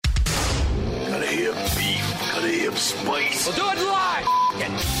spice. We'll do it live.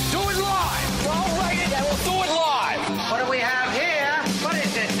 Do it live. I'll write it and we'll do it live. What do we have here? What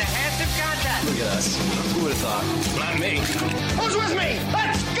is this? The handsome contest. Look at us. Who would have thought? Not me. Who's with me?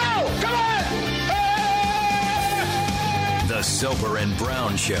 Let's go! Come on! The Soper and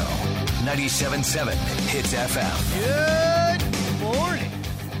Brown Show. 97.7 Hits FM. Good morning,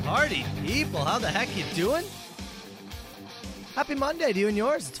 party people. How the heck you doing? Happy Monday to you and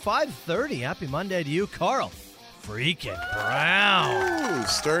yours. It's 5:30. Happy Monday to you, Carl freaking Brown. Ooh,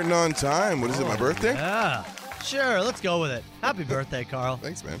 starting on time. What is it, my birthday? Yeah. Sure, let's go with it. Happy birthday, Carl.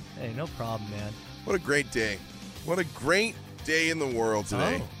 Thanks, man. Hey, no problem, man. What a great day. What a great day in the world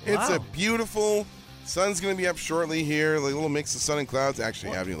today. Oh, It's wow. a beautiful... Sun's going to be up shortly here. Like a little mix of sun and clouds.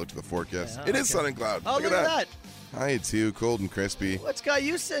 Actually, I haven't even looked at the forecast. Yeah, It is okay. sun and cloud. Oh, look at that. Hi, too. Cold and crispy. What's got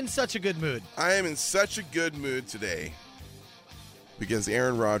you in such a good mood? I am in such a good mood today because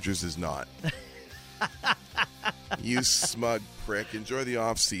Aaron Rodgers is not. You smug prick. Enjoy the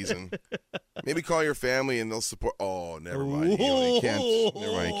off season. Maybe call your family and they'll support. Oh, never mind. You can't.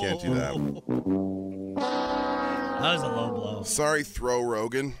 Never mind. You can't do that. That was a low blow. Sorry, Throw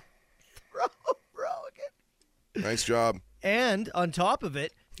Rogan. Rogan. Nice job, And on top of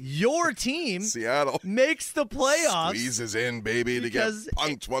it, your team Seattle. makes the playoffs. Squeezes in, baby, to get Because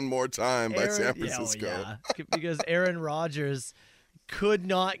punked one more time by San Francisco. Because Aaron Rodgers could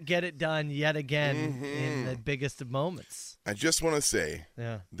not get it done yet again Mm-hmm. in the biggest of moments. I just want to say,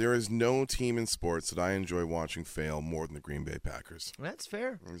 Yeah, there is no team in sports that I enjoy watching fail more than the Green Bay Packers. that's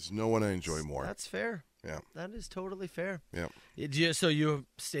fair. There's no one I enjoy more. That's fair. Yeah. That is totally fair. Yeah. So you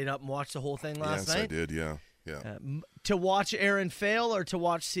stayed up and watched the whole thing last Yes, night? I did. Yeah. To watch Aaron fail or to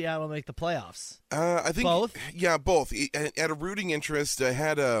watch Seattle make the playoffs? I think Both? Yeah, both. At a rooting interest, I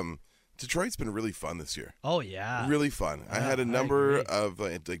had Detroit's been really fun this year. Oh, yeah. Really fun. I had a number of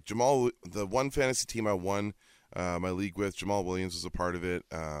like Jamal, the one fantasy team I won my league with. Jamal Williams was a part of it.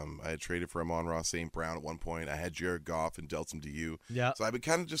 I had traded for Amon-Ra St. Brown at one point. I had Jared Goff and dealt him to you. Yeah. So I've been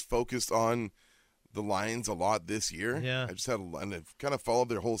kind of just focused on the Lions a lot this year. Yeah. I just had and I've kind of followed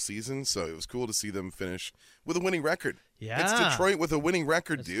their whole season, so it was cool to see them finish with a winning record. Yeah. It's Detroit with a winning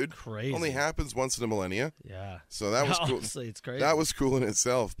record, That's dude. crazy. Only happens once in a millennia. Yeah. So that was cool. Honestly, it's crazy. That was cool in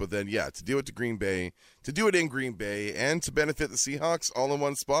itself. But then, yeah, to do it in Green Bay, and to benefit the Seahawks all in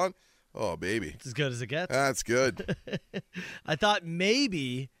one spot, oh, baby. It's as good as it gets. That's good. I thought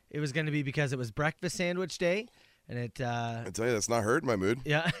maybe it was going to be because it was breakfast sandwich day. And it, I tell you, that's not hurting my mood.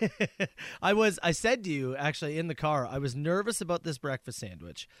 yeah, I said to you, actually, in the car, I was nervous about this breakfast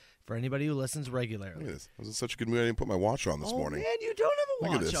sandwich for anybody who listens Look regularly. at this. I was in such a good mood, I didn't put my watch on this morning. Man, you don't have a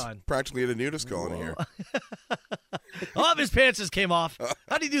Look at watch this. on. Practically had a nudist calling here. Oh, his pants just came off.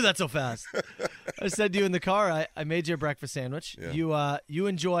 How do you do that so fast? I said to you in the car, I made you a breakfast sandwich. Yeah. You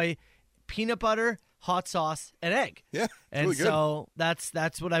enjoy peanut butter, hot sauce, and egg. Yeah, it's And really good. so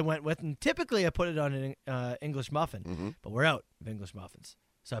that's what I went with. And typically I put it on an English muffin, Mm-hmm. but we're out of English muffins.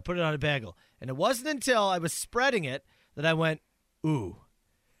 So I put it on a bagel. And it wasn't until I was spreading it that I went, ooh,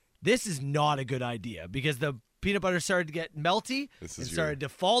 this is not a good idea, because the peanut butter started to get melty and started to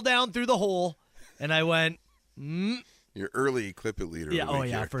fall down through the hole. And I went, Your early clip it leader. yeah, of the week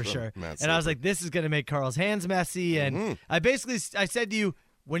here for from sure. Matt And I was Soper. like, this is going to make Carl's hands messy. And I said to you,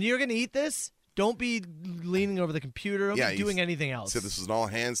 when you're going to eat this, don't be leaning over the computer. Don't be doing anything else. So this was an all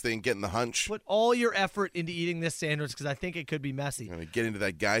hands thing, getting the hunch. Put all your effort into eating this sandwich, because I think it could be messy. Gonna get into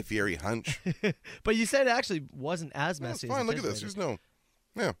that Guy Fieri hunch. But you said it actually wasn't as That's messy. fine. as Look at this. There's no.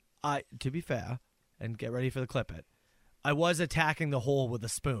 Yeah. To be fair, and get ready for the clip it, I was attacking the hole with a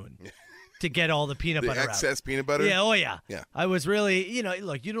spoon to get all the peanut The butter excess out. peanut butter. Yeah, oh yeah. Yeah. I was really,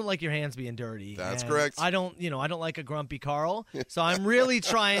 look, you don't like your hands being dirty. That's and correct. I don't like a grumpy Carl. So I'm really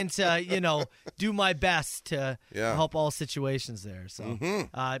trying to, do my best to Yeah. help all situations there. So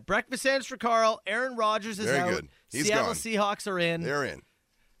breakfast sandwich for Carl. Aaron Rodgers is Very out. good. He's Seattle gone. Seahawks are in. They're in.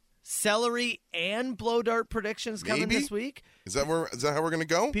 Celery and blow dart predictions coming Maybe? this week. Is that how we're gonna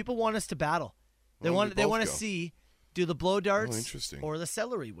go? People want us to battle. They Why don't we want to both go? see, do the blow darts interesting. or the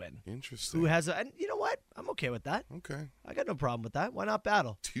celery win? Interesting. Who has and you know what? I'm okay with that. Okay. I got no problem with that. Why not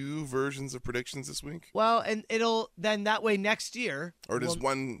battle? 2 versions of predictions this week, Well, and it'll then that way next year. or does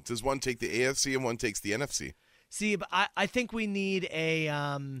we'll- one take the AFC and one takes the NFC? see? But I think we need a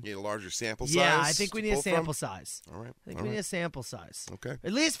You need a larger sample size. yeah. I think we to need a pull from? sample size. All right. I think all we need right. a sample size. Okay.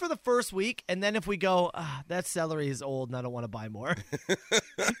 At least for the first week, and then if we go, that celery is old and I don't want to buy more,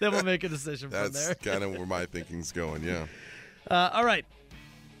 then we'll make a decision from That's there. kind of where my thinking's going. Yeah. All right.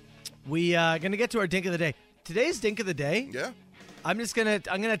 We gonna get to our dink of the day. Today's dink of the day. Yeah. I'm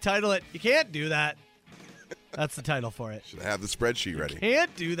gonna title it. You can't do that. That's the title for it. Should I have the spreadsheet ready?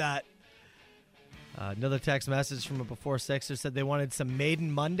 Can't do that. Another text message from a before sixer said they wanted some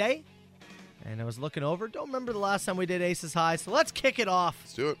Maiden Monday. And I was looking over. Don't remember the last time we did Aces High, so let's kick it off.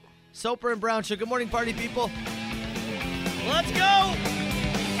 Let's do it. Soper and Brown Show. Good morning, party people. Let's go!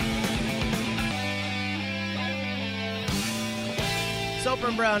 Soper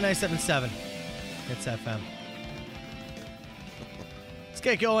and Brown, 97.7. Hits FM. Let's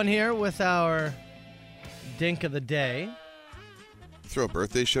get going here with our Dink of the Day. Throw a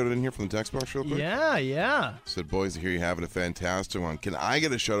birthday shout out in here from the text box real quick. Yeah. Said, boys, I hear you having a fantastic one. Can I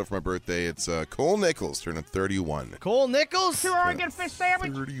get a shout out for my birthday? It's Cole Nichols turning 31. Cole Nichols. Oregon fish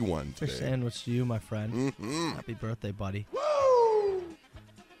sandwich. 31 Fish today. sandwich to you, my friend. Mm-hmm. Happy birthday, buddy. Woo!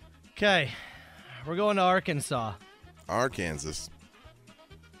 Okay, we're going to Arkansas. Arkansas.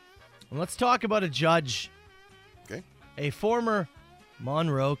 And let's talk about a judge. Okay. A former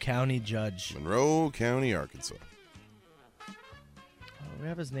Monroe County judge. Monroe County, Arkansas. We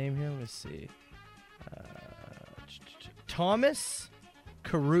have his name here. Let me see. Thomas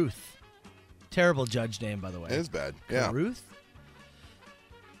Caruth. Terrible judge name, by the way. It is bad. Yeah. Caruth.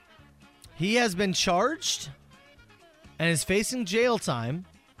 He has been charged and is facing jail time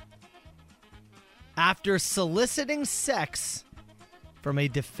after soliciting sex from a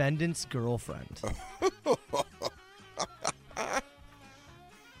defendant's girlfriend.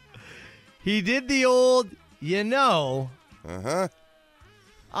 He did the old, Uh-huh.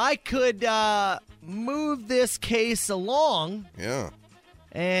 I could move this case along Yeah.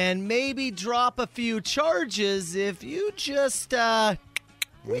 and maybe drop a few charges if you just If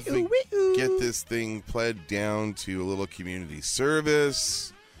we get this thing pled down to a little community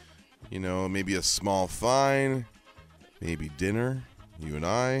service, maybe a small fine, maybe dinner, you and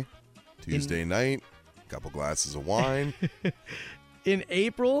I, Tuesday night, a couple glasses of wine. In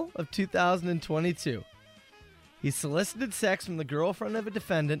April of 2022, he solicited sex from the girlfriend of a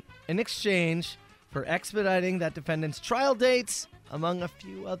defendant in exchange for expediting that defendant's trial dates, among a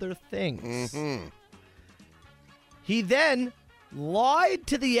few other things. Mm-hmm. He then lied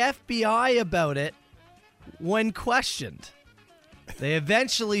to the FBI about it when questioned. They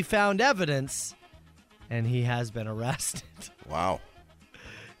eventually found evidence, and he has been arrested. Wow.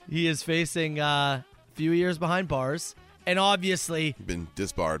 He is facing a few years behind bars, and obviously, Been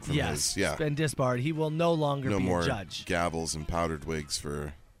disbarred from his, he's been disbarred. He will no longer no be more a judge. gavels and powdered wigs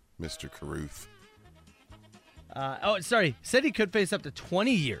for Mr. Caruth. Said he could face up to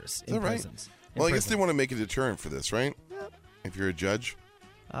 20 years in that right? prisons. Well, I guess they want to make a deterrent for this, right? Yep. If you're a judge.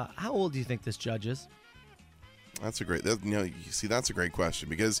 How old do you think this judge is? That's a great, that's a great question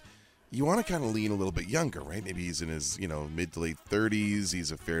because you want to kind of lean a little bit younger, right? Maybe he's in his, mid to late 30s.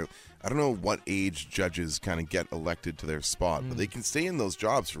 He's I don't know what age judges kind of get elected to their spot, but they can stay in those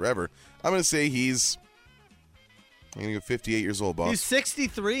jobs forever. I'm going to say I'm going to go 58 years old, boss. He's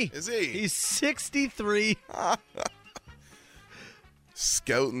 63. Is he? He's 63.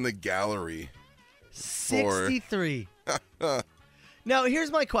 Scouting the gallery. 63. Now,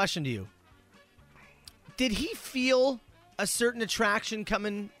 here's my question to you. Did he feel a certain attraction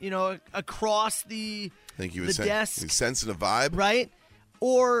coming, across the I think he was desk? He was sensing a vibe. Right?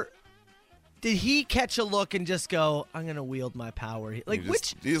 Or did he catch a look and just go, I'm going to wield my power? Like,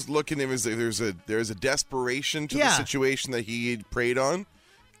 He's looking at him as there's a desperation to the situation that he preyed on.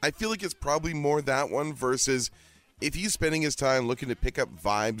 I feel like it's probably more that one versus if he's spending his time looking to pick up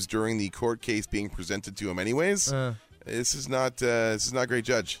vibes during the court case being presented to him anyways. This is not great,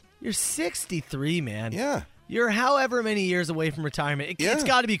 Judge. You're 63, man. Yeah. You're however many years away from retirement. It's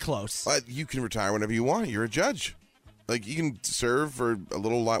got to be close. But you can retire whenever you want. You're a judge. Like, you can serve for a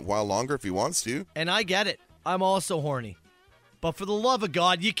little while longer if he wants to. And I get it. I'm also horny. But for the love of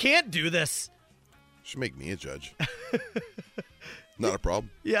God, you can't do this. Should make me a judge. Not a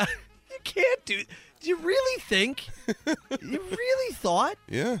problem. Yeah. You can't do... Do you really think? You really thought?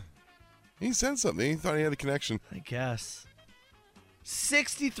 Yeah. He said something. He thought he had a connection. I guess.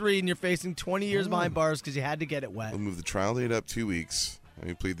 63 and you're facing 20 years behind bars because you had to get it wet. We'll move the trial date up 2 weeks. Let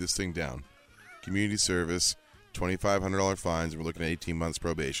me plead this thing down. Community service, $2,500 fines, and we're looking at 18 months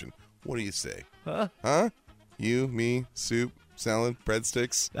probation. What do you say? Huh? You, me, soup, salad,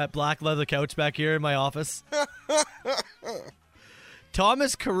 breadsticks. That black leather couch back here in my office.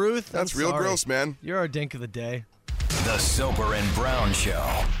 Thomas Caruth. That's real gross, man. You're our dink of the day. The Soper and Brown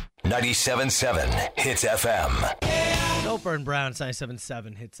Show. 97.7 Hits FM. Soper and Brown,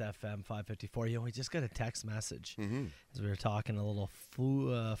 97.7 Hits FM, 554. We just got a text message as we were talking a little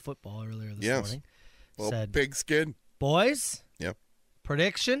football earlier this morning. Said, pigskin. Boys, Yep.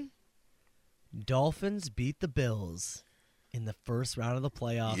 prediction, Dolphins beat the Bills in the first round of the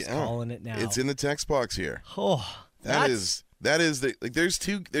playoffs. Yeah. Calling it now. It's in the text box here. Oh, That is there's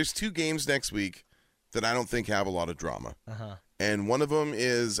two games next week that I don't think have a lot of drama. And one of them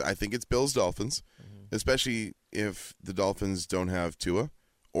is, I think it's Bills-Dolphins, especially if the Dolphins don't have Tua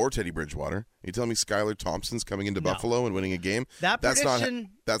or Teddy Bridgewater. You telling me Skylar Thompson's coming into Buffalo and winning a game? That's not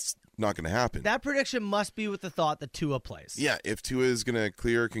going to happen. That prediction must be with the thought that Tua plays. Yeah, if Tua is going to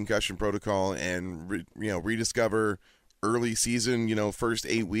clear concussion protocol and rediscover early season, first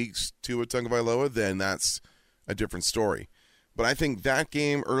 8 weeks Tua Tagovailoa, then that's a different story. But I think that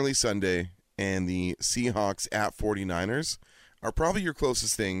game early Sunday and the Seahawks at 49ers are probably your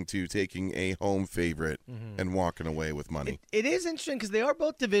closest thing to taking a home favorite and walking away with money. It is interesting because they are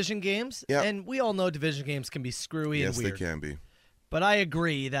both division games, and we all know division games can be screwy and weird. Yes, they can be. But I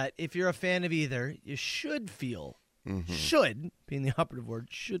agree that if you're a fan of either, you should feel, should, being the operative word,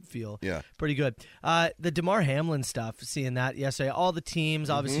 should feel pretty good. The DeMar Hamlin stuff, seeing that yesterday, all the teams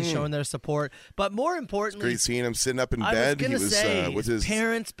obviously showing their support. But more importantly, it's great seeing him sitting up in bed. He was with his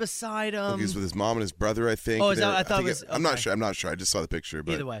parents beside him. He was with his mom and his brother, I think. Oh, is that, I thought it was. I'm not sure. I just saw the picture.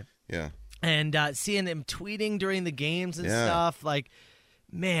 But either way. Yeah. And seeing him tweeting during the games and stuff, like,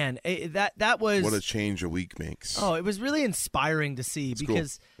 man, that was what a change a week makes. Oh, it was really inspiring to see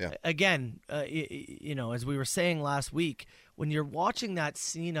because, cool. again, as we were saying last week, when you're watching that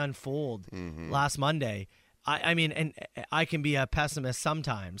scene unfold last Monday, I mean, and I can be a pessimist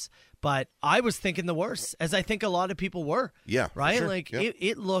sometimes, but I was thinking the worst, as I think a lot of people were. Yeah, right. Sure. Like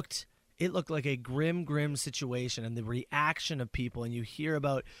it looked like a grim situation, and the reaction of people, and you hear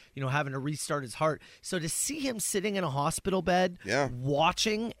about, having to restart his heart. So to see him sitting in a hospital bed,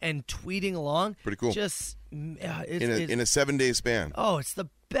 watching and tweeting along, pretty cool. Just in a 7-day span. Oh, it's the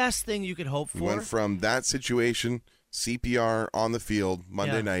best thing you could hope for. We went from that situation, CPR on the field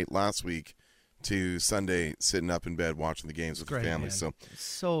Monday night last week, to Sunday sitting up in bed watching the games with the family. Man.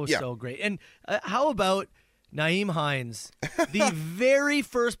 So great. And how about Nyheim Hines, the very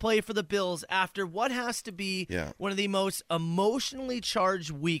first play for the Bills after what has to be one of the most emotionally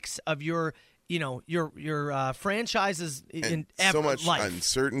charged weeks of your franchises in ever so much life.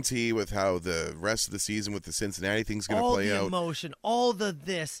 Uncertainty with how the rest of the season with the Cincinnati thing's going to play out. All the emotion, all the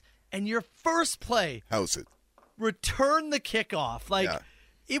this, and your first play. How's it? Return the kickoff.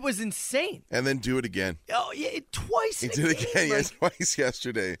 It was insane. And then do it again. Oh yeah, twice. He did it again. Twice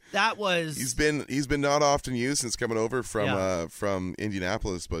yesterday. That was. He's been not often used since coming over from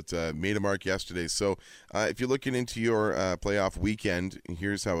Indianapolis, but made a mark yesterday. So if you're looking into your playoff weekend,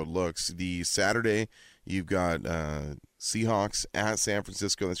 here's how it looks. The Saturday, you've got Seahawks at San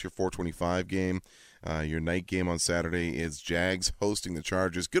Francisco. That's your 4:25 game. Your night game on Saturday is Jags hosting the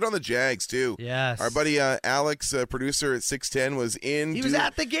Chargers. Good on the Jags, too. Yes. Our buddy Alex, producer at 610, was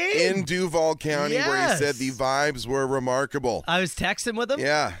at the game. In Duval County, where he said the vibes were remarkable. I was texting with him.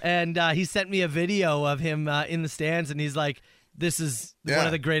 Yeah. And he sent me a video of him in the stands, and he's like, this is one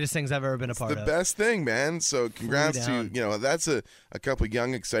of the greatest things I've ever been a part of. The best thing, man. So congrats to, that's a couple of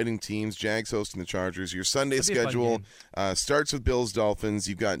young, exciting teams. Jags hosting the Chargers. Your Sunday schedule starts with Bills, Dolphins.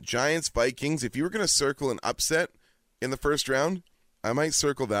 You've got Giants, Vikings. If you were going to circle an upset in the first round, I might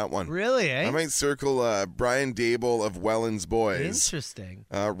circle that one. Really, eh? I might circle Brian Dable of Welland's boys. Interesting.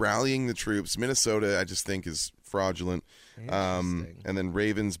 Rallying the troops. Minnesota, I just think, is fraudulent. And then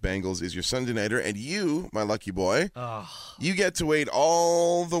Ravens, Bengals is your Sunday nighter. And you, my lucky boy, you get to wait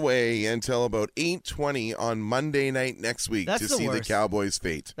all the way until about 8:20 on Monday night next week to see the Cowboys'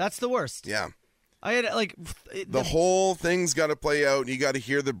 fate. That's the worst. Yeah. I had the whole thing's got to play out, and you got to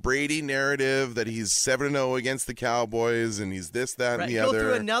hear the Brady narrative that he's 7-0 against the Cowboys, and he's this, that, and the other. Go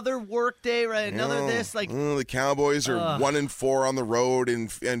through another work day, right? Another this, the Cowboys are 1-4 on the road in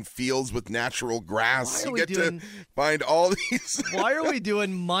fields with natural grass. You get to find all these. Why are we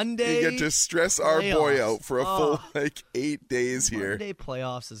doing Monday? You get to stress our boy out for a full 8 days here. Monday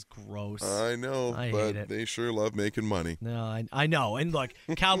playoffs is gross. I know, I but hate it. They sure love making money. No, I know. And look,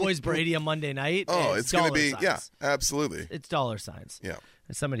 Cowboys Brady on Monday night. Oh, it's going to be, signs. Absolutely. It's dollar signs. Yeah.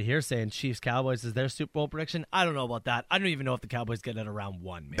 And somebody here saying Chiefs Cowboys is their Super Bowl prediction. I don't know about that. I don't even know if the Cowboys get it around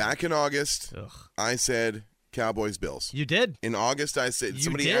 1. Maybe. Back in August, I said Cowboys Bills. You did. In August, I said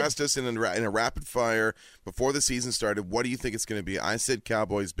somebody asked us in a rapid fire before the season started, what do you think it's going to be? I said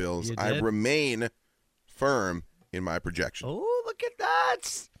Cowboys Bills. I remain firm in my projection. Oh, look at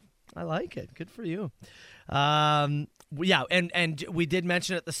that. I like it. Good for you. Yeah, and we did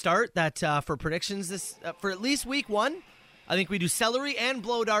mention at the start that for predictions this for at least week 1, I think we do celery and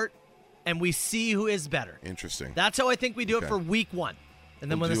blow dart, and we see who is better. Interesting. That's how I think we do it for week 1,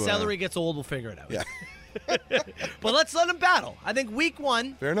 and then when the celery gets old, we'll figure it out. Yeah. But let's let them battle. I think week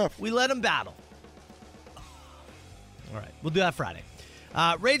 1, fair enough. We let them battle. All right, we'll do that Friday.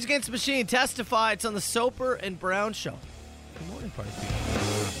 Rage Against the Machine, Testify. It's on the Soper and Brown Show. Good morning, party people.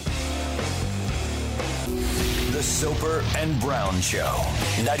 The Soper and Brown Show.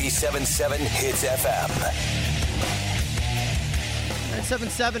 97.7 Hits FM.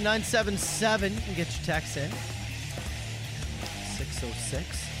 977-977. You can get your text in.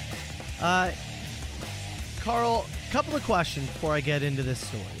 606. Carl, a couple of questions before I get into this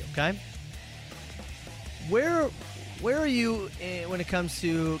story, okay? Where are you when it comes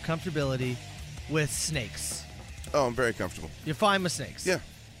to comfortability with snakes? Oh, I'm very comfortable. You're fine with snakes? Yeah.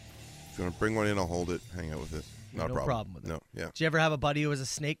 If you want to bring one in, I'll hold it, hang out with it. Not No a problem. problem with it. No, yeah. Did you ever have a buddy who was a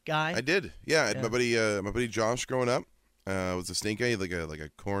snake guy? I did. Yeah, I had Yeah. my buddy Josh growing up. Was a snake guy, like a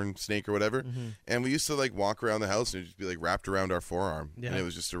corn snake or whatever. Mm-hmm. And we used to like walk around the house and it'd just be like wrapped around our forearm. Yeah. And it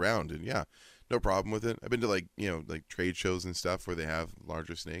was just around. And yeah, no problem with it. I've been to like trade shows and stuff where they have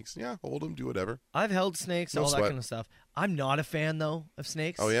larger snakes. Yeah, hold them, do whatever. I've held snakes, No all that sweat. kind of stuff. I'm not a fan though of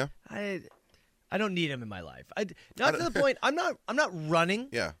snakes. Oh yeah? I don't need them in my life. Not to the point. I'm not running.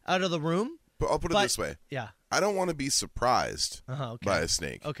 Yeah. Out of the room. But I'll put it But- this way. Yeah. I don't want to be surprised Okay. by a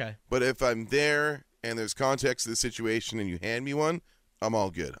snake. Okay. But if I'm there and there's context to the situation and you hand me one, I'm all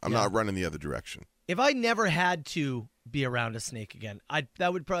good. I'm Yeah. not running the other direction. If I never had to be around a snake again,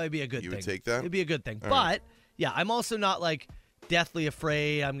 that would probably be a good You thing. would take that? It'd be a good thing. All but right. yeah, I'm also not like deathly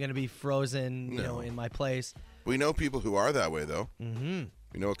afraid I'm going to be frozen, No. in my place. We know people who are that way, though. Mm-hmm.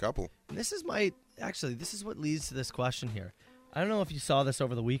 We know a couple. And this is what leads to this question here. I don't know if you saw this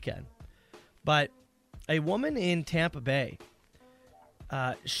over the weekend, but a woman in Tampa Bay,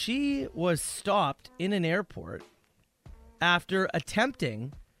 she was stopped in an airport after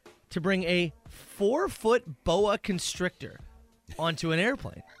attempting to bring a 4-foot boa constrictor onto an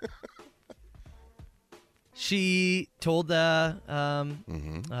airplane. She told the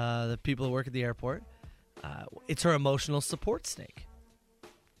people who work at the airport it's her emotional support snake.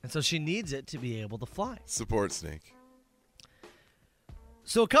 And so she needs it to be able to fly. Support snake.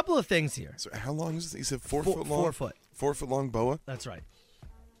 So a couple of things here. So how long is it? You said 4 Four- foot long? 4 foot. 4 foot long boa? That's right.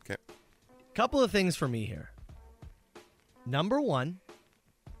 Okay. Couple of things for me here. Number one,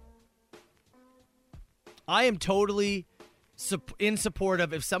 I am totally in support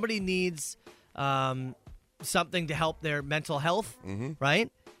of if somebody needs something to help their mental health,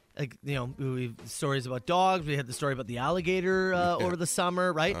 right? Like, we have stories about dogs. We had the story about the alligator over the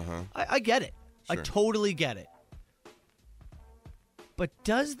summer, right? I get it. I Sure. totally get it. But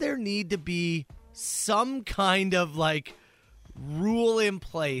does there need to be some kind of like rule in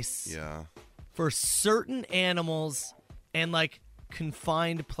place Yeah. for certain animals and like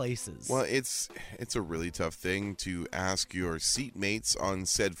confined places? Well, it's a really tough thing to ask your seatmates on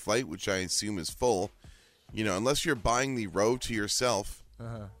said flight, which I assume is full. Unless you're buying the row to yourself.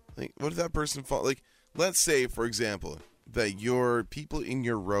 Like, what if that person fall? Like, let's say, for example, that your people in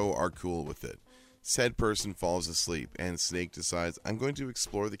your row are cool with it. Said person falls asleep, and Snake decides, I'm going to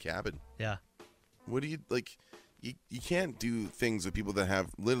explore the cabin. Yeah. What do you like? You can't do things with people that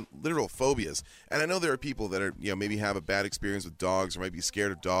have literal phobias. And I know there are people that are maybe have a bad experience with dogs or might be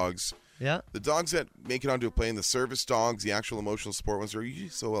scared of dogs. Yeah. The dogs that make it onto a plane, the service dogs, the actual emotional support ones, are usually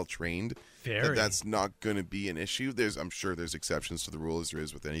so well trained Very. that's not going to be an issue. I'm sure there's exceptions to the rule, as there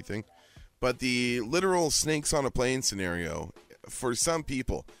is with anything. But the literal snakes on a plane scenario, for some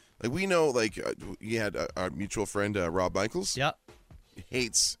people, like we know, like you had our mutual friend Rob Michaels. Yeah.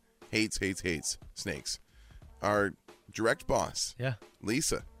 Hates snakes. Our direct boss, Yeah.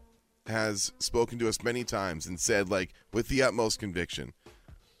 Lisa, has spoken to us many times and said, like, with the utmost conviction,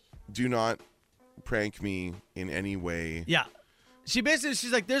 do not prank me in any way. Yeah.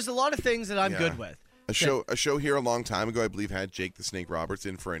 She's like, there's a lot of things that I'm Yeah. good with. A show here a long time ago, I believe, had Jake the Snake Roberts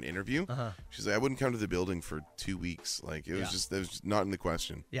in for an interview. She's like, I wouldn't come to the building for 2 weeks. Like, it was just not in the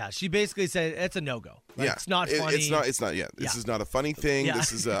question. Yeah. She basically said it's a no-go. Like, It's not funny. It's not. Yeah. This Yeah. is not a funny thing. Yeah.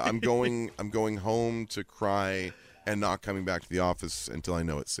 This is. I'm going home to cry and not coming back to the office until I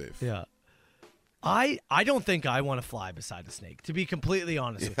know it's safe. Yeah. I don't think I want to fly beside a snake, to be completely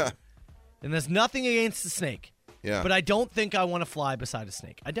honest with you. And there's nothing against the snake. Yeah. But I don't think I want to fly beside a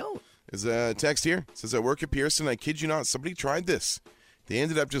snake. I don't. There's a text here. It says, I work at Pearson. I kid you not, somebody tried this. They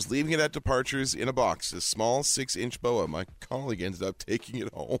ended up just leaving it at departures in a box. A small 6-inch boa. My colleague ended up taking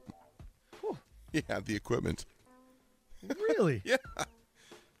it home. He had the equipment. Really? Yeah.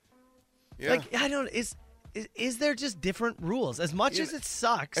 Yeah. Like, I don't. Is there just different rules? As much as it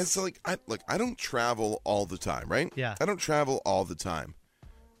sucks. And so, I don't travel all the time, right? Yeah. I don't travel all the time.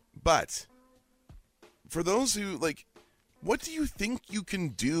 But for those who, what do you think you can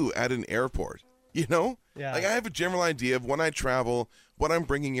do at an airport? Yeah. Like, I have a general idea of when I travel, what I'm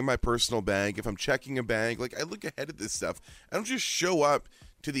bringing in my personal bag. If I'm checking a bag, I look ahead at this stuff. I don't just show up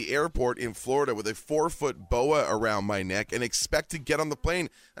to the airport in Florida with a 4-foot boa around my neck and expect to get on the plane.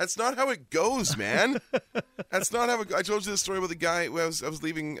 That's not how it goes, man. That's not how it goes. I told you this story with a guy. I was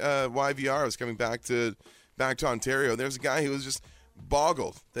leaving YVR. I was coming back to Ontario. There's a guy who was just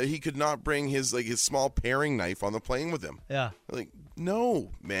boggled that he could not bring his small paring knife on the plane with him. Yeah. Like,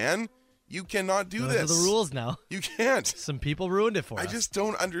 no, man. You cannot do this. Those are the rules now. You can't. Some people ruined it for us. I just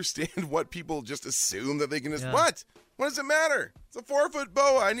don't understand what people just assume that they can just, Yeah. What? What does it matter? It's a 4-foot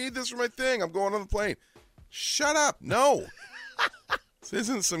boa. I need this for my thing. I'm going on the plane. Shut up. No. This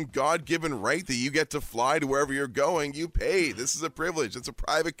isn't some God-given right that you get to fly to wherever you're going. You pay. This is a privilege. It's a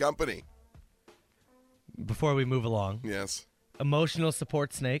private company. Before we move along, Yes. Emotional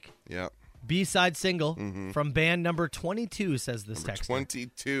Support Snake, Yeah. B-side single from band number 22, says this text.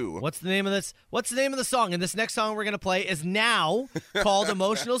 22. What's the name of this? What's the name of the song? And this next song we're going to play is now called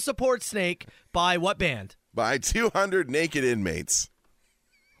Emotional Support Snake by what band? By 200 naked inmates.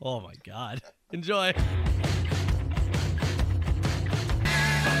 Oh, my God. Enjoy.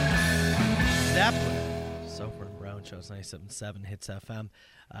 Zeppelin. Soper and Brown Shows 97.7 Hits FM.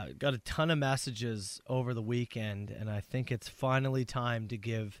 Got a ton of messages over the weekend, and I think it's finally time to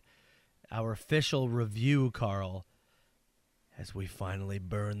give our official review, Carl, as we finally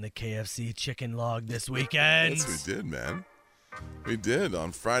burn the KFC chicken log this weekend. Yes, we did, man. We did.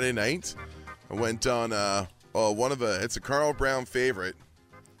 On Friday night, I went on it's a Carl Brown favorite.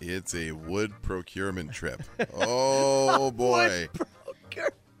 It's a wood procurement trip. Oh, boy.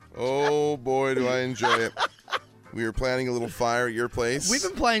 Oh, boy, do I enjoy it. We were planning a little fire at your place. We've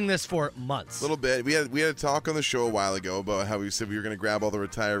been playing this for months. A little bit. We had a talk on the show a while ago about how we said we were going to grab all the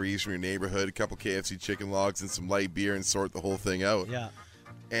retirees from your neighborhood, a couple KFC chicken logs, and some light beer and sort the whole thing out. Yeah.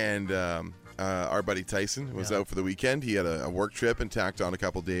 And our buddy Tyson was out for the weekend. He had a work trip and tacked on a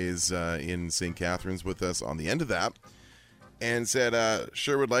couple days in St. Catharines with us on the end of that. And said,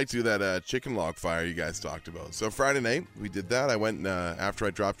 sure would like to do that chicken log fire you guys talked about. So Friday night, we did that. I went, after I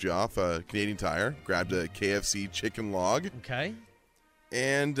dropped you off, Canadian Tire, grabbed a KFC chicken log. Okay.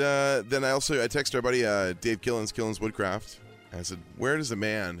 And then I texted our buddy Dave Killens Woodcraft. And I said, where does a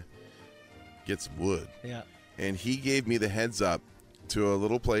man get some wood? Yeah. And he gave me the heads up to a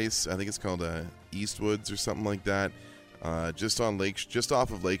little place. I think it's called Eastwoods or something like that. Just off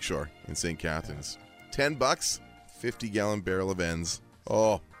of Lakeshore in St. Catharines. $10. 50-gallon barrel of ends.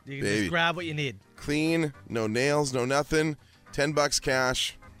 Oh, You can baby. just grab what you need. Clean, no nails, no nothing. $10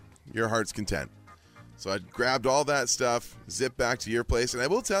 cash. Your heart's content. So I grabbed all that stuff, zipped back to your place, and I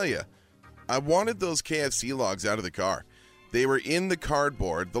will tell you, I wanted those KFC logs out of the car. They were in the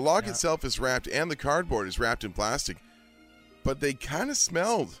cardboard. The log itself is wrapped, and the cardboard is wrapped in plastic. But they kind of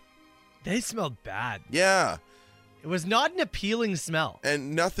smelled. They smelled bad. Yeah. It was not an appealing smell.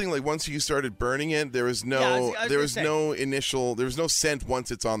 And nothing, like once you started burning it, there was no I was no scent once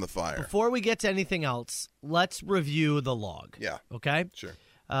it's on the fire. Before we get to anything else, let's review the log. Yeah. Okay? Sure.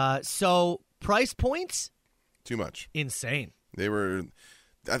 So, price points? Too much. Insane. They were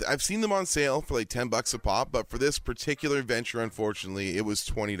I've seen them on sale for like $10 a pop, but for this particular venture, unfortunately, it was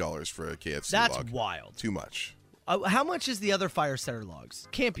 $20 for a KFC log. That's wild. Too much. How much is the other fire starter logs?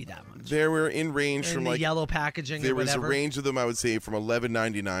 Can't be that much. They were in range And from the like yellow packaging there or was whatever. a range of them, I would say, from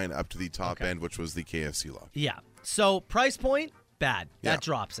 $11.99 up to the top end, which was the KFC log. Yeah. So, price point, bad. Yeah. That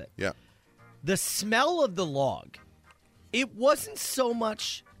drops it. Yeah. The smell of the log, it wasn't so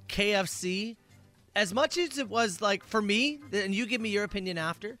much KFC as much as it was like, for me, and you give me your opinion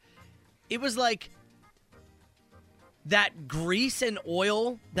after, it was like that grease and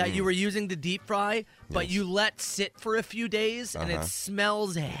oil that you were using to deep fry, but you let sit for a few days and it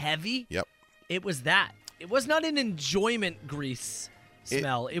smells heavy. Yep. It was that. It was not an enjoyment grease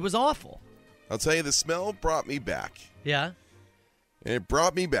smell. It was awful. I'll tell you, the smell brought me back. Yeah. And it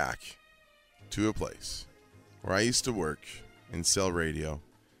brought me back to a place where I used to work and sell radio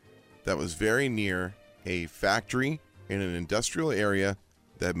that was very near a factory in an industrial area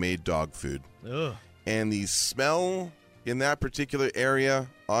that made dog food. Ugh. And the smell in that particular area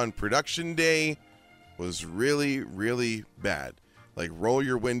on production day was really, really bad. Like, roll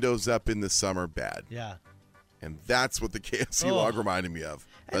your windows up in the summer bad. Yeah. And that's what the KFC Oh. log reminded me of.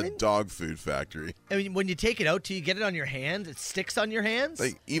 And A then- dog food factory. I mean, when you take it out, do you get it on your hands? It sticks on your hands?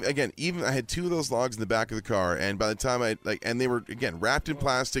 Like, even I had two of those logs in the back of the car, and by the time and they were, again, wrapped in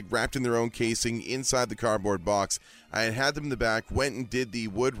plastic, wrapped in their own casing inside the cardboard box. I had them in the back, went and did the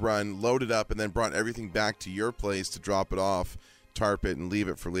wood run, loaded up, and then brought everything back to your place to drop it off, tarp it, and leave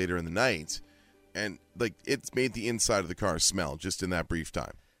it for later in the night. And, like, it's made the inside of the car smell just in that brief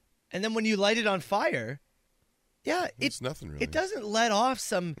time. And then when you light it on fire, Yeah, It's nothing really. It doesn't let off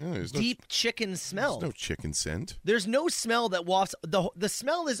some there's no- deep chicken smell. There's no chicken scent. There's no smell that wafts. The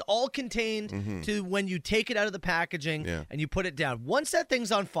smell is all contained to when you take it out of the packaging and you put it down. Once that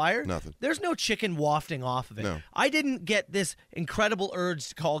thing's on fire, Nothing. There's no chicken wafting off of it. No. I didn't get this incredible urge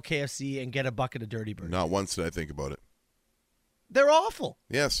to call KFC and get a bucket of Dirty Bird. Not once did I think about it. They're awful.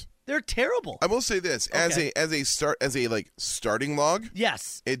 Yes. They're terrible. I will say this as a starting log.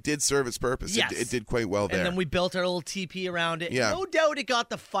 Yes. It did serve its purpose. Yes. It did quite well there. And then we built our little teepee around it. Yeah. No doubt it got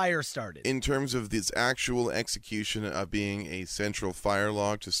the fire started. In terms of this actual execution of being a central fire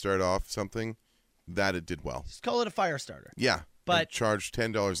log to start off something, that it did well. Just call it a fire starter. Yeah. But- and charge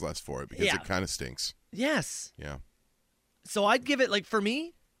 $10 less for it because Yeah. it kind of stinks. Yes. Yeah. So I'd give it, for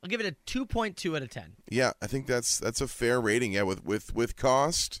me, I'll give it a 2.2 out of 10. Yeah, I think that's a fair rating. Yeah, with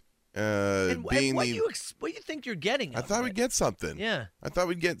cost And being what the. do you think you're getting? I out thought of we'd it? get something. Yeah. I thought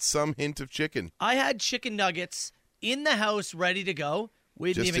we'd get some hint of chicken. I had chicken nuggets in the house ready to go.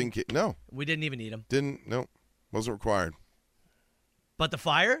 We didn't Just even in case. No, we didn't even eat them. no, wasn't required. But the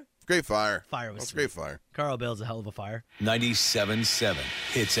fire Great fire. was That's sweet. great fire. Carl builds a hell of a fire. 97.7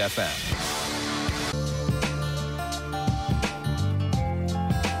 Hits FM.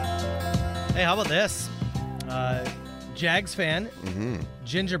 Hey, how about this? Jags fan,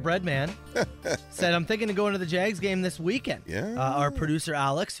 Gingerbread Man, said, I'm thinking of going to the Jags game this weekend. Yeah. Our producer,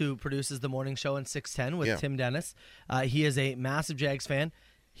 Alex, who produces the morning show in 610 with Tim Dennis, he is a massive Jags fan.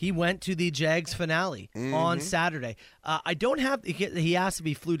 He went to the Jags finale on Saturday. I don't have. He asked if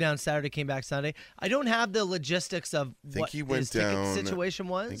he flew down Saturday, came back Sunday. I don't have the logistics of what he went his ticket down- situation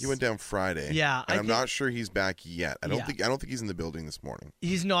was. I think he went down Friday. Yeah, and I I'm not sure he's back yet. I don't think he's in the building this morning.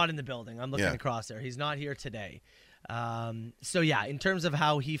 He's not in the building. I'm looking Yeah. across there. He's not here today. So yeah, in terms of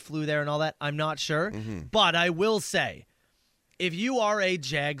how he flew there and all that, I'm not sure. But I will say, if you are a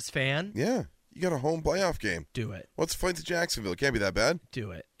Jags fan, Yeah, you got a home playoff game. do it. What's the flight to Jacksonville? Can't be that bad.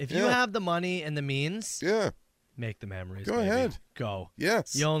 Do it. If you Yeah. have the money and the means, Yeah. make the memories. Go baby. ahead. Go.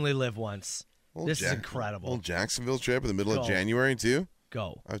 Yes. You only live once. Old This is Jack- incredible. Old Jacksonville trip in the middle Go. of January too.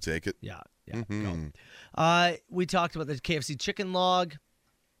 Go. I would take it. Yeah. Mm-hmm. Go. We talked about the KFC chicken log.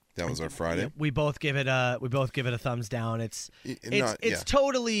 That was our Friday. We both give it a thumbs down. It's Yeah.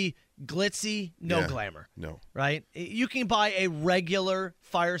 totally glitzy, no Yeah. glamour. No. Right? You can buy a regular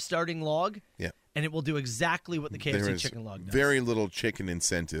fire starting log, Yeah. and it will do exactly what the There KFC is chicken log does. very little chicken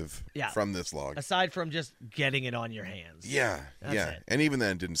incentive Yeah. from this log. Aside from just getting it on your hands. Yeah, That's yeah. it. And even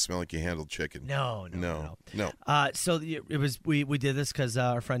then, it didn't smell like you handled chicken. No. So it was we did this because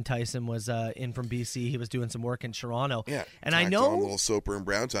our friend Tyson was in from BC. He was doing some work in Toronto. Yeah. and I tacked know on a little Soper and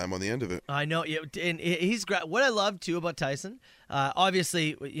Brown time on the end of it. I know, and he's great. What I love too about Tyson,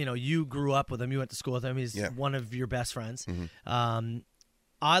 obviously, you grew up with him, you went to school with him. He's one of your best friends.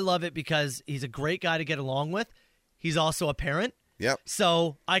 I love it because he's a great guy to get along with. He's also a parent. Yep.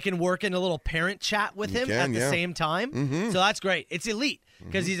 So I can work in a little parent chat with him at the same time. So that's great. It's elite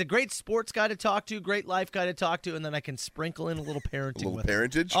because he's a great sports guy to talk to, great life guy to talk to, and then I can sprinkle in a little parenting A little with him.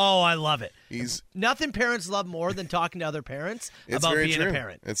 parentage. Oh, I love it. He's Nothing parents love more than talking to other parents it's about very being true. a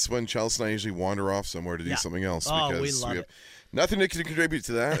parent. It's when Chelsea and I usually wander off somewhere to do Yeah. something else Oh, because we love have it. nothing that can contribute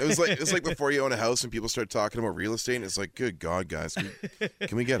to that. It's like before you own a house and people start talking about real estate, and it's like, good God, guys,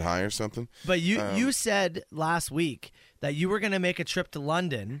 can we get high or something? But you said last week that you were going to make a trip to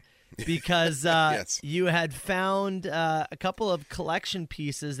London because Yes. you had found a couple of collection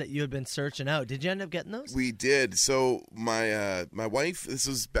pieces that you had been searching out. Did you end up getting those? We did. So my wife, this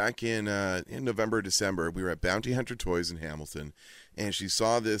was back in November, December. We were at Bounty Hunter Toys in Hamilton, and she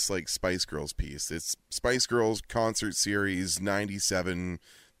saw this like Spice Girls piece. It's Spice Girls concert series '97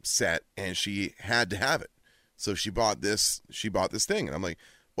 set, and she had to have it. So she bought this. She bought this thing, and I'm like,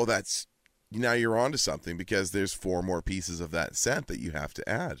 well, that's now you're onto something because there's 4 more pieces of that set that you have to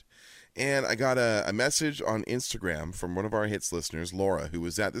add. And I got a message on Instagram from one of our hits listeners, Laura, who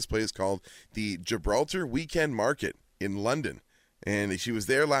was at this place called the Gibraltar Weekend Market in London. And she was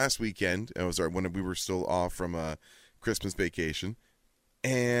there last weekend. It was when we were still off from a Christmas vacation.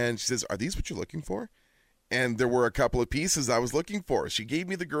 And she says, "Are these what you're looking for?" And there were a couple of pieces I was looking for. She gave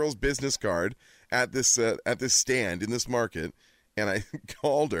me the girl's business card at this stand in this market. And I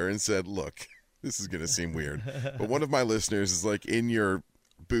called her and said, "Look, this is going to seem weird, but one of my listeners is like in your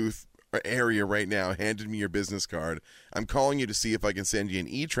booth area right now, handed me your business card. I'm calling you to see if I can send you an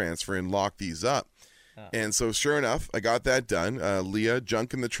e-transfer and lock these up." And so sure enough, I got that done. Leah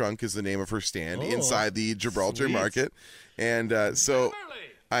Junk in the Trunk is the name of her stand inside the Gibraltar sweet. Market. And so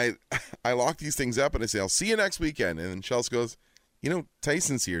I lock these things up and I say, "I'll see you next weekend." And then Chelsea goes,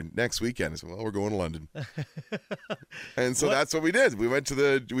 Tyson's here next weekend. I said, well, we're going to London. And so that's what we did.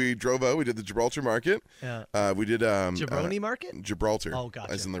 We drove out. We did the Gibraltar market. Yeah. We did Jabroni market? Gibraltar. Oh,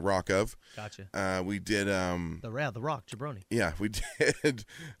 gotcha. As in the Rock of. Gotcha. We did the Rock, Jabroni. Yeah, we did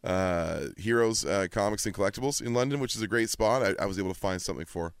Heroes Comics and Collectibles in London, which is a great spot. I was able to find something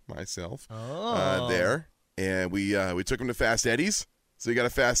for myself there. And we took them to Fast Eddie's. So you got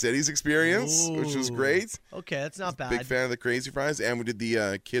a Fast Eddie's experience, which was great. Okay, that's not bad. Big fan of the Crazy Fries. And we did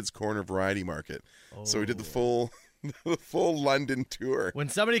the Kids Corner Variety Market. So we did the full London tour. When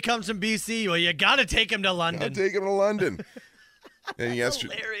somebody comes from BC, well, you got to take them to London. I'll take them to London. And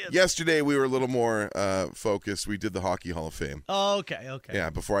yesterday we were a little more focused. We did the Hockey Hall of Fame. Oh, okay.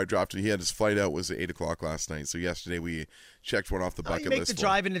 Yeah, before I dropped it, he had his flight out was at 8 o'clock last night. So yesterday we checked one off the bucket list. You make the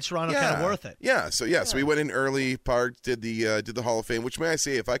drive into Toronto kind of worth it. So we went in early, parked, did the Hall of Fame. Which may I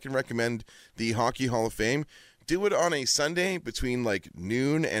say, if I can recommend the Hockey Hall of Fame, do it on a Sunday between like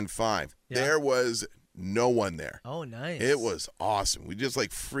noon and 5. Yeah. There was no one there. Oh, nice. It was awesome. We just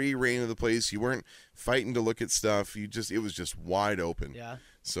like free reign of the place. You weren't fighting to look at stuff. It was just wide open. Yeah.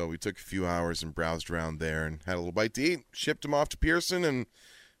 So we took a few hours and browsed around there and had a little bite to eat, shipped him off to Pearson and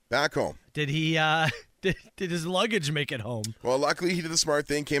back home. Did he did his luggage make it home? Well, luckily he did the smart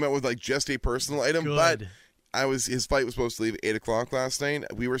thing, came out with like just a personal item. Good. But his flight was supposed to leave at 8 o'clock last night.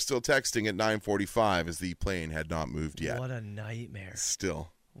 We were still texting at 9:45 as the plane had not moved yet. What a nightmare.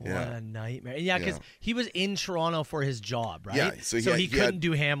 Still. What a nightmare. Yeah, because he was in Toronto for his job, right? Yeah, so he couldn't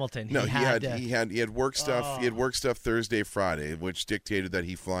do Hamilton. No, he had work stuff. Oh. He had work stuff Thursday, Friday, which dictated that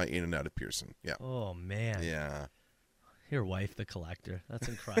he fly in and out of Pearson. Yeah. Oh man. Yeah. Your wife, the collector. That's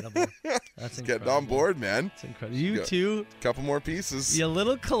incredible. That's incredible. Getting on board, man. That's incredible. You too. Couple more pieces. You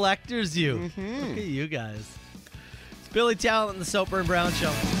little collectors, you. Mm-hmm. Look at you guys. It's Billy Talent and the Soper and Brown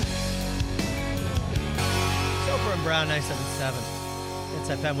Show. Soper and Brown 97.7. It's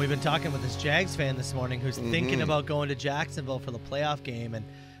FM. We've been talking with this Jags fan this morning who's thinking about going to Jacksonville for the playoff game, and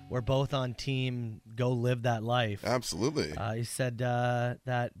we're both on team go live that life. Absolutely. He said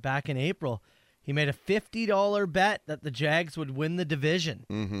that back in April, he made a $50 bet that the Jags would win the division.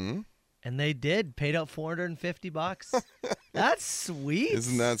 Mm-hmm. And they did. Paid out $450. That's sweet.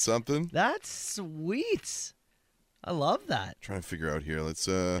 Isn't that something? That's sweet. I love that. Trying to figure out here. Let's.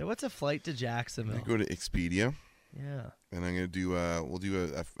 What's a flight to Jacksonville? Go to Expedia. Yeah. And I'm gonna do. We'll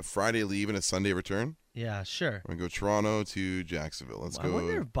do a Friday leave and a Sunday return. Yeah, sure. I'm gonna go Toronto to Jacksonville. Let's go. I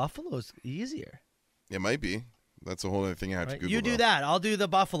wonder if Buffalo's easier. It might be. That's a whole other thing I have to Google. You do that. I'll do the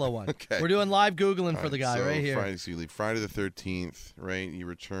Buffalo one. Okay. We're doing live Googling for the guy right here. So you leave Friday the 13th, right? You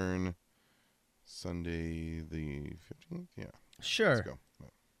return Sunday the 15th? Yeah. Sure. Let's go.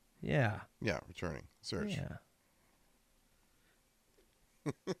 Yeah. Yeah, returning. Search. Yeah.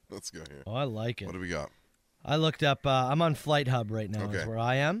 Let's go here. Oh, I like it. What do we got? I looked up, I'm on Flight Hub right now is where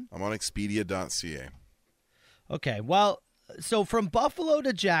I am. I'm on Expedia.ca. Okay, well, so from Buffalo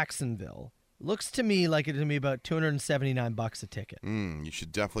to Jacksonville, looks to me like it's going to be about $279 a ticket. You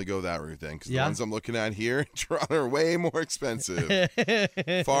should definitely go that route then, because the ones I'm looking at here in Toronto are way more expensive.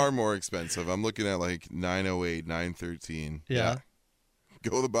 Far more expensive. I'm looking at like $908, $913. Yeah.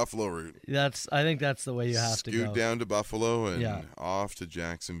 Go the Buffalo route. I think that's the way you have to go. Scoot down to Buffalo and off to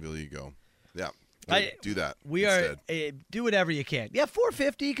Jacksonville you go. Yeah. Do that. Do whatever you can. Yeah,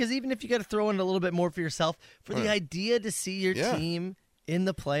 $450, because even if you got to throw in a little bit more for yourself, for the idea to see your team in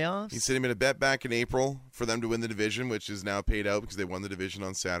the playoffs. He said he made a bet back in April for them to win the division, which is now paid out because they won the division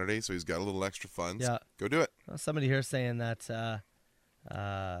on Saturday, so he's got a little extra funds. Yeah. Go do it. Well, somebody here saying that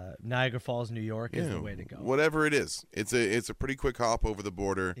Niagara Falls, New York is the way to go. Whatever it is. It's a pretty quick hop over the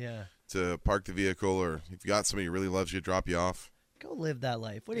border to park the vehicle, or if you got somebody who really loves you, drop you off. Go live that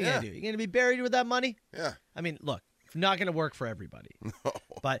life. What are you going to do? You're going to be buried with that money? Yeah. I mean, look, it's not going to work for everybody. No.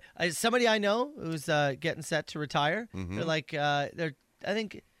 But somebody I know who's getting set to retire, they're like, I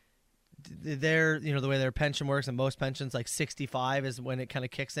think they're, the way their pension works, and most pensions, like 65 is when it kind of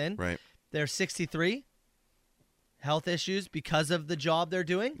kicks in. Right. They're 63. Health issues because of the job they're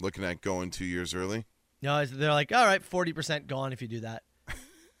doing. Looking at going 2 years early. No, they're like, all right, 40% gone if you do that.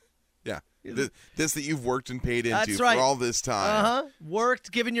 Yeah. This that you've worked and paid into for all this time.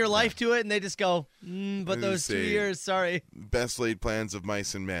 Worked, given your life to it, and they just go, but those 2 years, sorry. Best laid plans of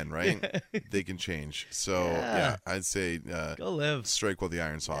mice and men, right? They can change. So, I'd say go live. Strike while the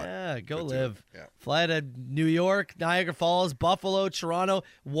iron's hot. Yeah, go live. Yeah. Fly to New York, Niagara Falls, Buffalo, Toronto,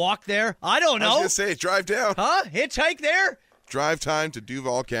 walk there. I don't know. I was going to say, drive down. Huh? Hitchhike there? Drive time to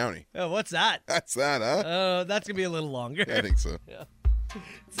Duval County. Oh, what's that? That's that, huh? That's going to be a little longer. Yeah, I think so. Yeah.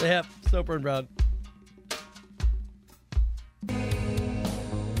 Say up, Soper and Brown.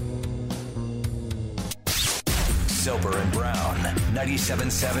 Soper and Brown,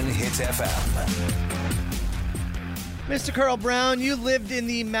 97.7 Hits FM. Mr. Carl Brown, you lived in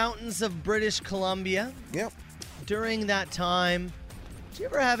the mountains of British Columbia. Yep. During that time, did you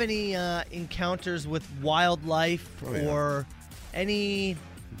ever have any encounters with wildlife or any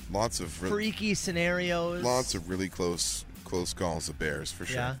Lots of freaky scenarios? Lots of really close calls of bears, for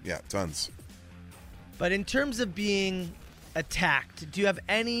sure. Yeah? Tons. But in terms of being attacked, do you have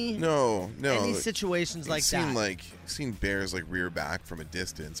any any situations like that? Seen bears like rear back from a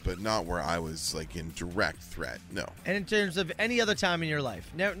distance, but not where I was like in direct threat. No. And in terms of any other time in your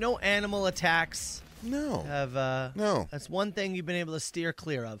life, no animal attacks. No. No. That's one thing you've been able to steer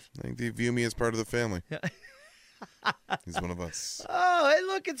clear of. I think they view me as part of the family. He's one of us. Oh, hey,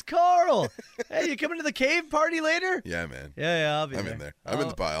 look, it's Carl. Hey, you coming to the cave party later? Yeah, man. Yeah, I'll be I'm there. in there. I'm in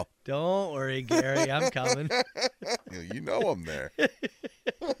the pile. Don't worry, Gary. I'm coming. You know I'm there.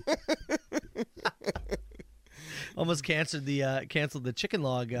 Almost canceled the chicken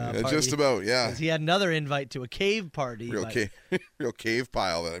log party. Just about, yeah. 'Cause he had another invite to a cave party. Real cave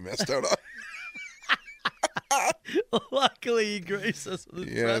pile that I missed out on. Luckily, he graced us with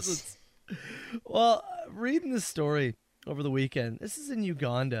his presence. Well, reading this story over the weekend, this is in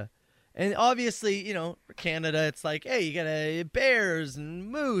Uganda. And obviously, for Canada, it's like, hey, you got bears and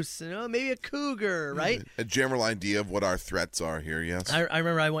moose, maybe a cougar, right? A general idea of what our threats are here, yes. I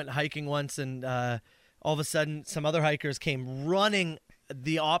remember I went hiking once, and all of a sudden, some other hikers came running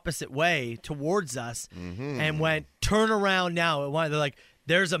the opposite way towards us and went, turn around now. They're like,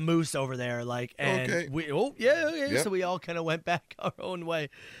 there's a moose over there. Okay. So we all kind of went back our own way.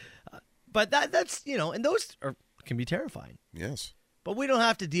 But that's, and those can be terrifying. Yes. But we don't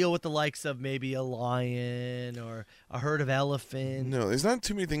have to deal with the likes of maybe a lion or a herd of elephants. No, there's not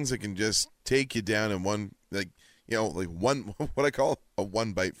too many things that can just take you down in one, one, what I call a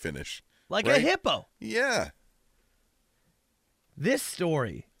one-bite finish. Like right? a hippo. Yeah. This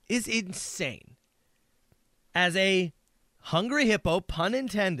story is insane. As a hungry hippo, pun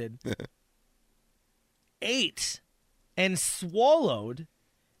intended, ate and swallowed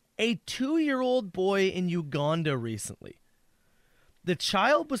a 2-year-old boy in Uganda recently. The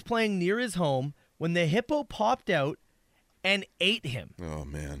child was playing near his home when the hippo popped out and ate him. Oh,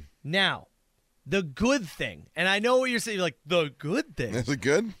 man. Now, the good thing, and I know what you're saying, like, the good thing. Is it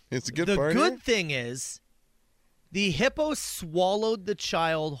good? It's a good The part good here? thing is the hippo swallowed the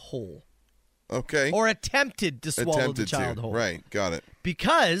child whole. Okay. Or attempted to swallow the child whole. Right, got it.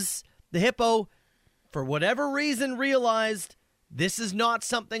 Because the hippo, for whatever reason, realized this is not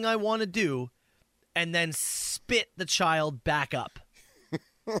something I want to do, and then spit the child back up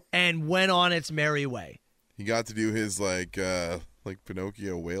and went on its merry way. He got to do his like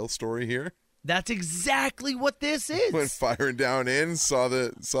Pinocchio whale story here. That's exactly what this is. Went firing down in, saw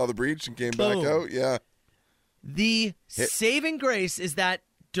the breach and came Boom. back out. Yeah. The saving grace is that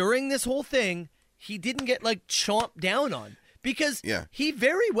during this whole thing, he didn't get chomped down on because he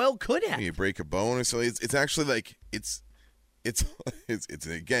very well could have. You break a bone or so. It's actually like it's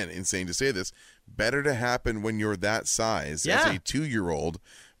again insane to say this. Better to happen when you're that size as a 2-year-old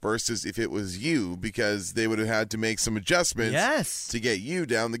versus if it was you, because they would have had to make some adjustments to get you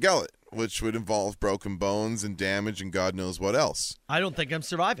down the gullet, which would involve broken bones and damage and God knows what else. I don't think I'm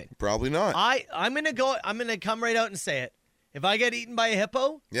surviving. Probably not. I'm gonna come right out and say it. If I get eaten by a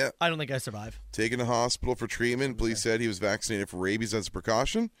hippo, I don't think I survive. Taken to hospital for treatment. Police said he was vaccinated for rabies as a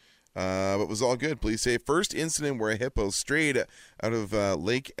precaution. But was all good. Police say first incident where a hippo strayed out of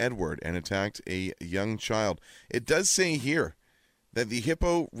Lake Edward and attacked a young child. It does say here that the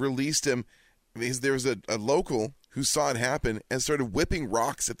hippo released him because there was a local who saw it happen and started whipping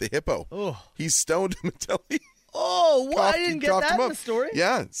rocks at the hippo. Oh. He stoned him until he... Oh, what? I didn't get that in the story.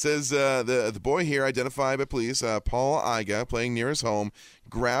 Yeah, it says the boy here, identified by police, Paul Iga, playing near his home,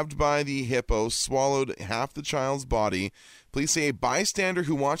 grabbed by the hippo, swallowed half the child's body. Police say a bystander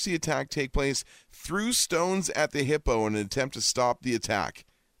who watched the attack take place threw stones at the hippo in an attempt to stop the attack.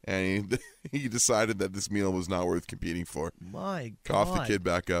 And he decided that this meal was not worth competing for. My God. Coughed the kid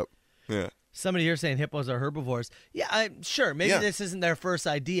back up. Yeah. Somebody here saying hippos are herbivores. Yeah, I'm sure. Maybe this isn't their first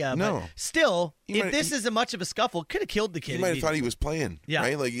idea. No. But still, if this isn't much of a scuffle, could have killed the kid. He might have thought he was playing. Yeah.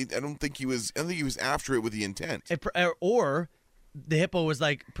 Right? I don't think he was after it with the intent. Or the hippo was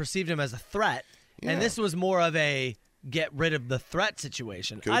perceived him as a threat. Yeah. And this was more of a get rid of the threat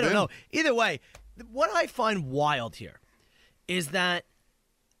situation. I don't know. Either way, what I find wild here is that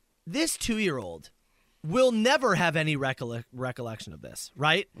this 2-year-old will never have any recollection of this,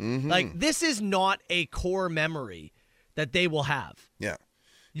 right? Mm-hmm. This is not a core memory that they will have. Yeah.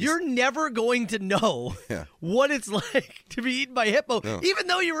 You're never going to know what it's like to be eaten by a hippo, even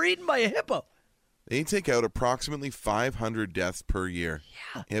though you were eaten by a hippo. They take out approximately 500 deaths per year.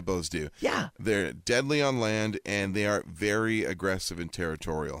 Yeah. Hippos do. Yeah. They're deadly on land, and they are very aggressive and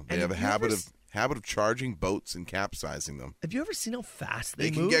territorial. They And have a have you habit of charging boats and capsizing them. Have you ever seen how fast they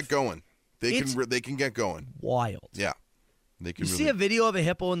They move? can get going. They It's can get going. Wild. Yeah. They can You really see a video of a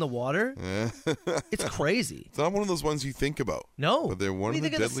hippo in the water? It's crazy. It's not one of those ones you think about. No. But they're one What do of you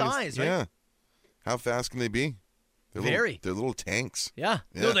the think of the deadliest. size, right? Yeah. How fast can they be? They're Very. They're little tanks. Yeah.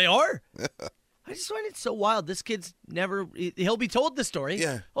 Yeah. No, they are. I just find it so wild. This kid's never, he'll be told the story.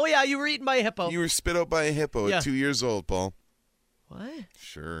 Yeah. Oh, yeah, you were eaten by a hippo. You were spit out by a hippo Yeah. at 2 years old, Paul. What?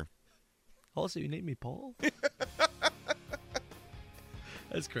 Sure. Also, you named me Paul?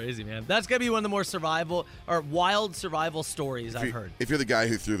 That's crazy, man. That's got to be one of the more wild survival stories I've heard. If you're the guy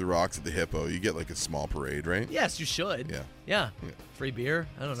who threw the rocks at the hippo, you get like a small parade, right? Yes, you should. Yeah. Yeah. Yeah. Free beer.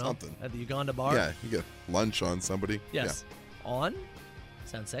 I don't know. Something. At the Uganda bar. Yeah, you get lunch on somebody. Yes. On?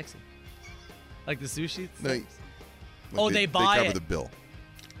 Sounds sexy. Like the sushi? Yeah. No, Oh, they buy cover it. the bill.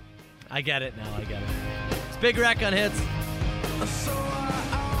 I get it now. I get it. It's Big Wreck on Hits.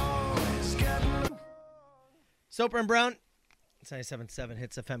 Soper and Brown. It's 97.7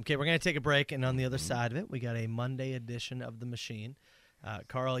 Hits FM. Okay, we're going to take a break, and on the other side of it, we got a Monday edition of The Machine.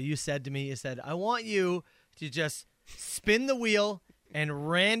 Carl, you said to me, you said, I want you to just spin the wheel and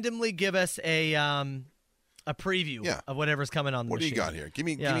randomly give us a preview of whatever's coming on the machine. What do you got here? Give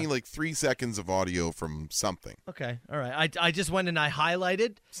me like 3 seconds of audio from something. Okay, all right. I just went and I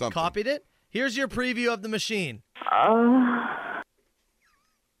highlighted, Something. copied it. Here's your preview of the machine.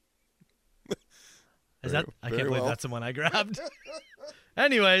 Is that? I can't believe that's the one I grabbed.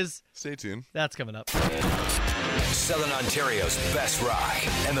 Anyways, Stay tuned. that's coming up. Southern Ontario's best rock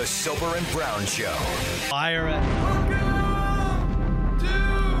and the Soper and Brown Show. Fire it.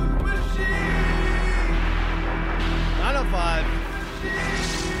 905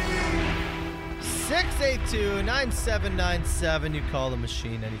 682-9797. You call the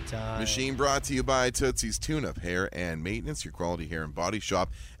machine anytime. Machine brought to you by Tootsie's Tune-Up Hair and Maintenance, your quality hair and body shop.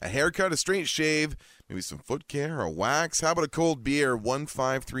 A haircut, a straight shave, maybe some foot care, a wax. How about a cold beer?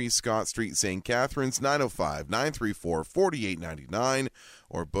 153 Scott Street, St. Catharines, 905-934-4899.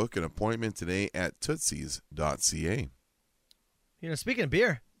 Or book an appointment today at tootsies.ca. You know, speaking of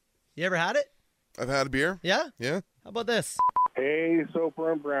beer, you ever had it? I've had a beer. Yeah? Yeah. How about this? Hey,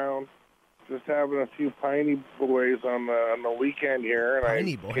 Soper and Brown. Just having a few piney boys on the weekend here, and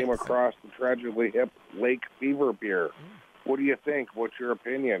Piney I boys. came across the tragically hip Lake Fever beer. What do you think? What's your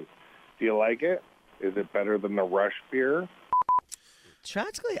opinion? Do you like it? Is it better than the Rush beer?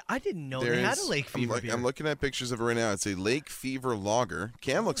 Tragically, I didn't know There they had is- a Lake Fever beer. I'm looking at pictures of it right now. It's a Lake Fever lager.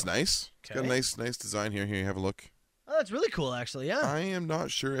 Can looks nice. It's got a Okay. nice design here. Here, you have a look. Oh, that's really cool, actually, yeah. I am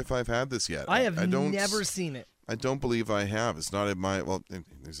not sure if I've had this yet. I have don't never seen it. I don't believe I have. It's not in my, well,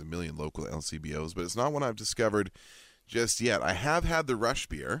 there's a million local LCBOs, but it's not one I've discovered just yet. I have had the Rush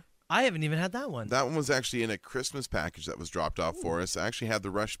beer. I haven't even had that one. That one was actually in a Christmas package that was dropped off for us. I actually had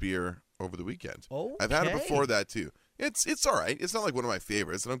the Rush beer over the weekend. I've had it Okay. before that too. It's all right. It's not like one of my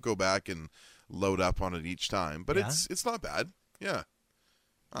favorites. I don't go back and load up on it each time, but Yeah? it's not bad. Yeah.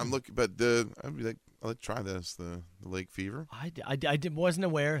 I'm looking, but I'd be like, I'll try this, the Lake Fever. I wasn't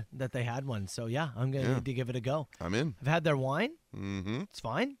aware that they had one, so yeah, I'm going to need to give it a go. I'm in. I've had their wine. Mm-hmm. It's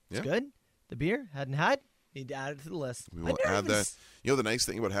fine. It's Yeah. good. The beer, hadn't had. Need to add it to the list. We I've will never add even that. You know the nice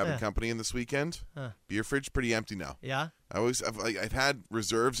thing about having Yeah. company in this weekend? Huh. Beer fridge pretty empty now. Yeah? I've had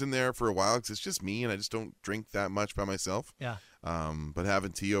reserves in there for a while because it's just me and I just don't drink that much by myself. Yeah. But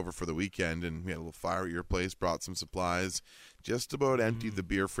having tea over for the weekend and we had a little fire at your place, brought some supplies, just about emptied the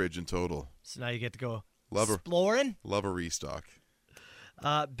beer fridge in total. So now you get to go Love her. exploring. Love a restock.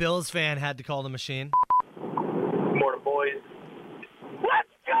 Bills fan had to call the machine. Morning, boys. Let's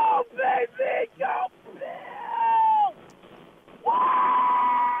go, baby! Go, Bill!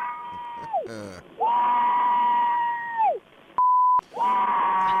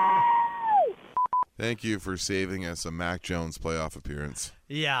 Thank you for saving us a Mac Jones playoff appearance.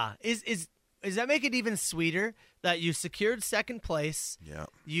 Yeah. Is that make it even sweeter that you secured second place? Yeah.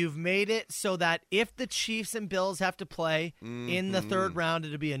 You've made it so that if the Chiefs and Bills have to play in the third round,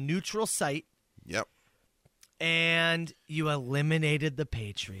 it'll be a neutral site. Yep. And you eliminated the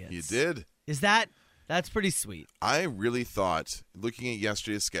Patriots. You did. That's pretty sweet. I really thought, looking at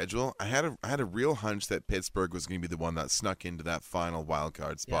yesterday's schedule, I had a real hunch that Pittsburgh was going to be the one that snuck into that final wild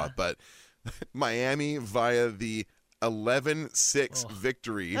card spot. Yeah. But Miami, via the 11-6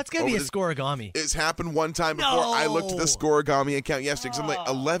 victory. That's going to be a over the- scoregami. It's happened one time before. No. I looked at the scoregami account yesterday. 'Cause I'm like,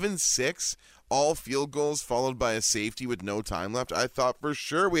 11-6, all field goals followed by a safety with no time left. I thought for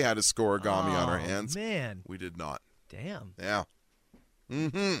sure we had a scoregami on our hands. Man. We did not. Damn. Yeah.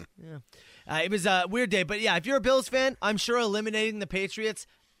 Mm-hmm. Yeah. It was a weird day. But, yeah, if you're a Bills fan, I'm sure eliminating the Patriots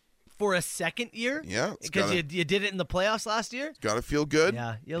for a second year. Yeah. Because you did it in the playoffs last year. Got to feel good.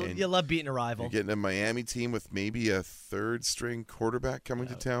 Yeah. You love beating a rival. You're getting a Miami team with maybe a third-string quarterback coming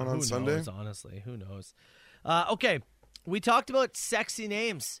to town on Sunday. Who knows, honestly? Who knows? Okay. We talked about sexy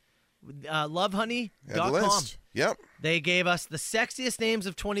names. Lovehoney.com. Yep. They gave us the sexiest names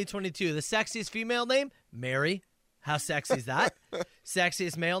of 2022. The sexiest female name, Mary. How sexy is that?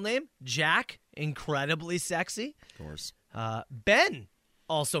 Sexiest male name, Jack. Incredibly sexy. Of course. Ben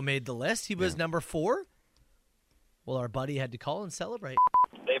also made the list. He was number 4. Well, our buddy had to call and celebrate.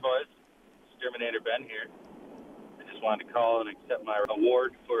 Hey, boys. Exterminator Ben here. I just wanted to call and accept my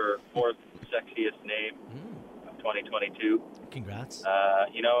award for 4th sexiest name of 2022. Congrats. It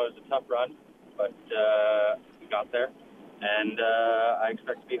was a tough run, but we got there. And I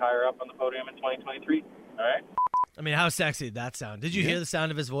expect to be higher up on the podium in 2023. All right? I mean, how sexy did that sound? Did you hear the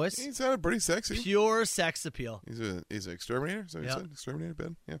sound of his voice? He sounded pretty sexy. Pure sex appeal. He's an exterminator? Is that what you said? Exterminator,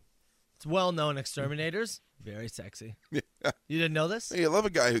 Ben? Yeah. It's well-known exterminators. Very sexy. Yeah. You didn't know this? Hey, you love a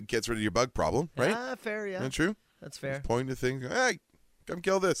guy who gets rid of your bug problem, right? Fair, yeah. Isn't that true? That's fair. Pointing to things. Hey, come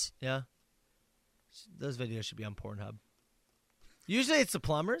kill this. Yeah. Those videos should be on Pornhub. Usually it's the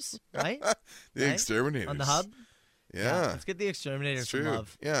plumbers, right? The exterminators. On the hub? Yeah. Let's get the exterminators True. some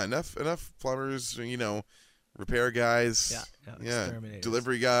love. Yeah, enough plumbers, repair guys. Yeah, exterminators.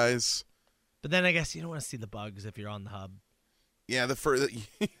 Delivery guys. But then I guess you don't want to see the bugs if you're on the hub. Yeah, you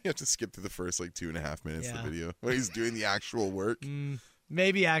have to skip through the first 2.5 minutes of the video when he's doing the actual work.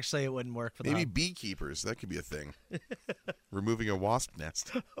 Maybe actually it wouldn't work for them. Maybe beekeepers. That could be a thing. Removing a wasp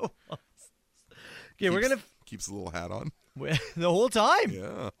nest. Okay, we're going to... Keeps a little hat on. The whole time?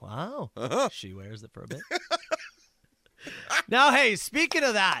 Yeah. Wow. She wears it for a bit. Now, hey, speaking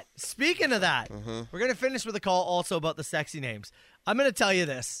of that, we're going to finish with a call also about the sexy names. I'm going to tell you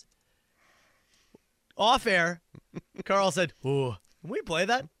this. Off air, Carl said, "Ooh, can we play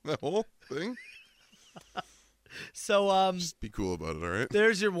that?" The whole thing? So, just be cool about it, all right?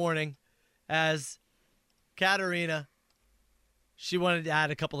 There's your warning. As Katarina, she wanted to add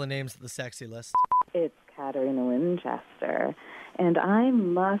a couple of names to the sexy list. It's Katarina Winchester, and I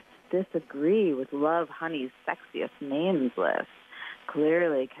must disagree with Love Honey's sexiest names list.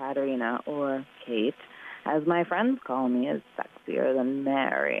 Clearly, Katarina, or Kate, as my friends call me, is sexier than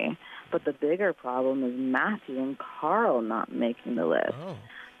Mary. But the bigger problem is Matthew and Carl not making the list. Oh.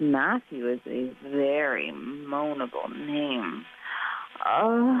 Matthew is a very moanable name.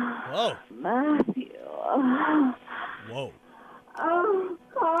 Whoa. Matthew. Whoa. Oh,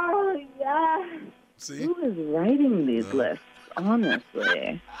 Carl, yes. See? Who is writing these lists,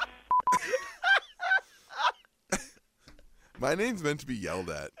 honestly? My name's meant to be yelled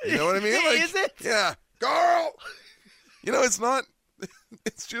at. You know what I mean? Is it? Yeah. Carl! It's not.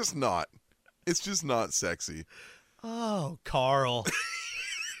 It's just not. It's just not sexy. Oh, Carl.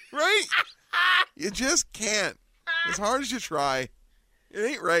 Right? You just can't. As hard as you try, it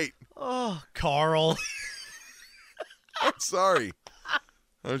ain't right. Oh, Carl. I'm sorry.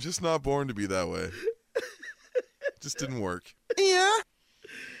 I was just not born to be that way. Just didn't work. Yeah.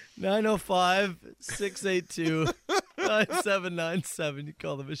 905-682-9797. You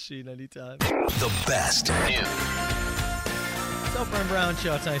call the machine anytime. The best. Soper and Brown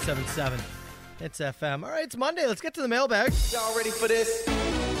Show, it's 97.7. It's FM. All right, it's Monday. Let's get to the mailbag. Y'all ready for this?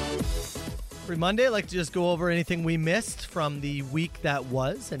 Every Monday, I like to just go over anything we missed from the week that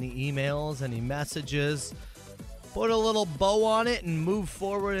was. Any emails, any messages. Put a little bow on it and move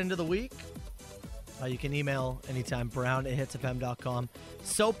forward into the week. You can email anytime, brown@hitsfm.com,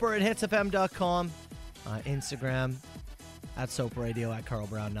 soper@hitsfm.com, Instagram, @soperradio,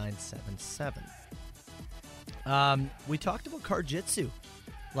 @carlbrown977. We talked about Karjitsu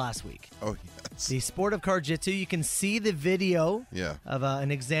last week. Oh, yes. The sport of Karjitsu. You can see the video of an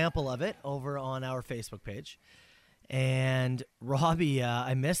example of it over on our Facebook page. And Robbie,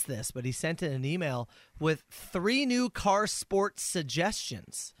 I missed this, but he sent in an email with 3 new car sports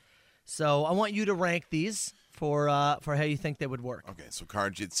suggestions. So I want you to rank these for how you think they would work. Okay, so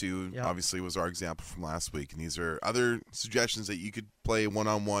Karjitsu obviously was our example from last week, and these are other suggestions that you could play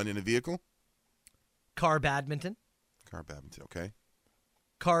one-on-one in a vehicle. Car badminton. Okay.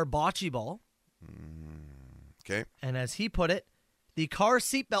 Car bocce ball. Okay. And as he put it, the car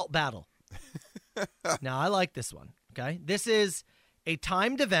seatbelt battle. Now, I like this one, okay? This is a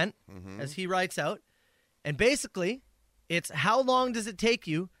timed event, as he writes out, and basically, it's how long does it take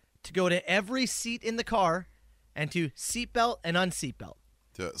you to go to every seat in the car and to seatbelt and unseatbelt.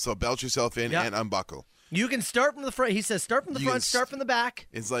 So belt yourself in and unbuckle. You can start from the front. He says start from the front, start from the back.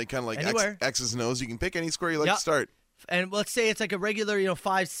 It's kind of like anywhere. X's and O's. You can pick any square you like to start. And let's say it's like a regular,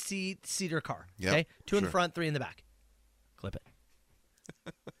 5-seater car. Yep, Okay, 2 in the sure. front, 3 in the back. Clip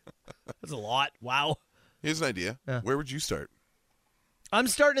it. That's a lot. Wow. Here's an idea. Yeah. Where would you start? I'm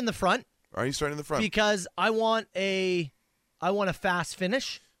starting in the front Are you starting in the front? because I want a fast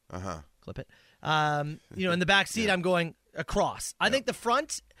finish. Uh-huh. Clip it. In the back seat, I'm going across. I think the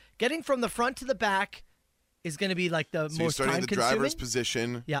front, getting from the front to the back, is going to be like the So you're most starting in the time-consuming. driver's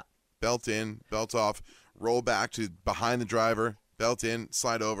position. Yeah. Belt in, belt off, roll back to behind the driver, belt in,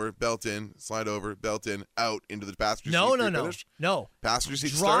 slide over, belt in, slide over, belt in, out into the passenger No, seat. no, You're no, finished? no. Passenger seat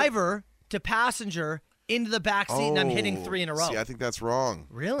start? Driver to passenger into the back seat, and I'm hitting 3 in a row. See, I think that's wrong.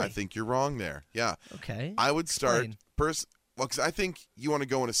 Really? I think you're wrong there. Yeah. Okay. I would start Explain. because I think you want to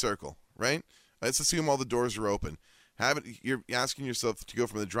go in a circle, right? Let's assume all the doors are open. You're asking yourself to go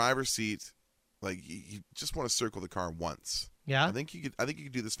from the driver's seat, like you just want to circle the car once. Yeah. I think you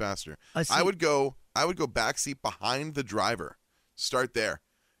could do this faster. I see. I would go back seat behind the driver. Start there.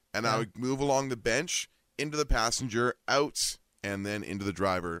 And I would move along the bench into the passenger, out, and then into the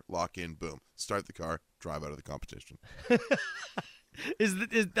driver, lock in, boom. Start the car, drive out of the competition. I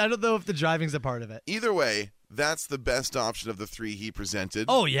don't know if the driving's a part of it. Either way, that's the best option of the 3 he presented.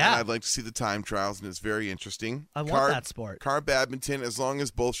 Oh, yeah. And I'd like to see the time trials, and it's very interesting. I want that sport. Car badminton, as long as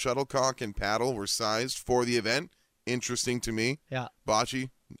both shuttlecock and paddle were sized for the event, interesting to me. Yeah. Bocce,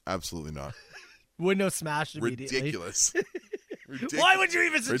 absolutely not. Window smashed immediately. Ridiculous. Why would you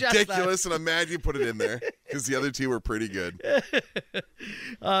even suggest Ridiculous, and I'm mad you put it in there because the other 2 were pretty good.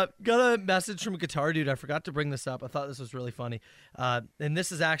 Got a message from Guitar Dude. I forgot to bring this up. I thought this was really funny. And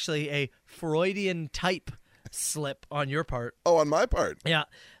this is actually a Freudian type slip on your part. Oh, on my part. Yeah.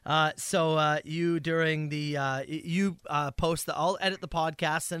 So you during the post I'll edit the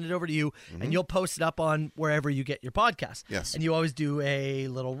podcast, send it over to you, and you'll post it up on wherever you get your podcast. Yes. And you always do a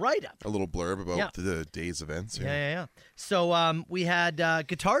little write-up. A little blurb about the day's events. Yeah. So we had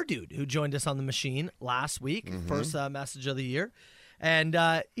Guitar Dude who joined us on the machine last week, first message of the year, and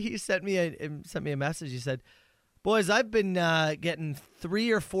he sent me a message. He said, "Boys, I've been getting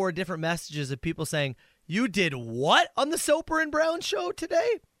 3 or 4 different messages of people saying, 'You did what on the Soper and Brown show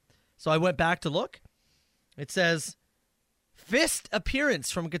today?' So I went back to look. It says, 'Fist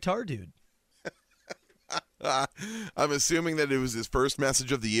appearance from Guitar Dude.'" I'm assuming that it was his first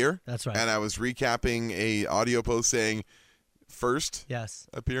message of the year. That's right. And I was recapping a audio post saying first Yes.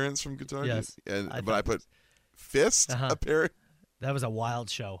 appearance from Guitar Yes. Dude. I But I thought put fist appearance. That was a wild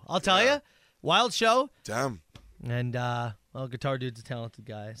show. I'll tell you. Wild show. Damn. And, Guitar Dude's a talented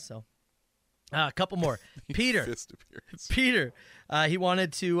guy, so. A couple more. Peter. Fist appearance. Peter. He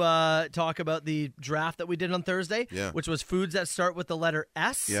wanted to talk about the draft that we did on Thursday, which was foods that start with the letter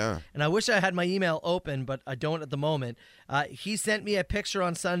S. Yeah. And I wish I had my email open, but I don't at the moment. He sent me a picture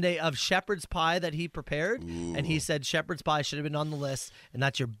on Sunday of shepherd's pie that he prepared, and he said shepherd's pie should have been on the list, and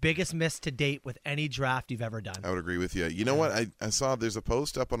that's your biggest miss to date with any draft you've ever done. I would agree with you. You know what? I saw there's a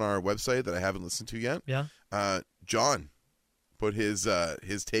post up on our website that I haven't listened to yet. Yeah. John put his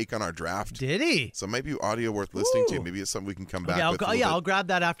take on our draft. Did he? So it might be audio worth listening to. Ooh. Maybe it's something we can come back Yeah, with. I'll grab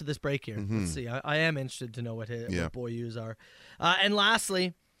that after this break here. Let's see. I am interested to know what boy yous are. And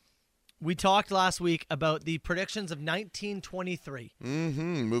lastly, we talked last week about the predictions of 1923.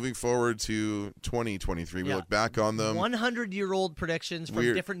 Moving forward to 2023, we look back on them. 100-year-old predictions from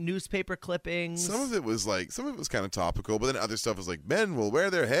different newspaper clippings. Some of it was kind of topical, but then other stuff was like, men will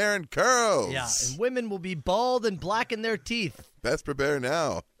wear their hair in curls. Yeah, and women will be bald and blacken their teeth. Best prepare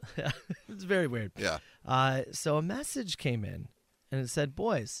now. It's very weird. Yeah. So a message came in, and it said,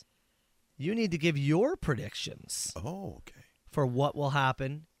 "Boys, you need to give your predictions." Oh, okay. For what will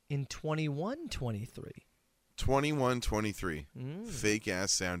happen in 21-23. 21-23. Fake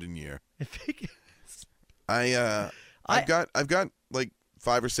ass sounding year. Fake ass. I've got like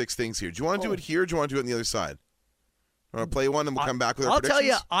 5 or 6 things here. Do you want to do it here or do you want to do it on the other side? Want to play one and we'll come back with our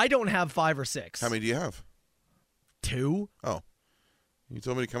predictions? I'll tell you, I don't have 5 or 6. How many do you have? 2. Oh. You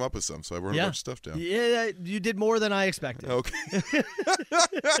told me to come up with some, so I wrote a bunch of stuff down. Yeah, you did more than I expected. Okay.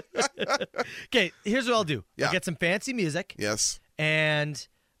 Okay, here's what I'll do. Yeah. I'll get some fancy music. Yes. And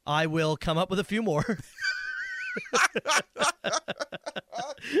I will come up with a few more.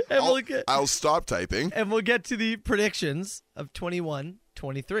 I'll stop typing. And we'll get to the predictions of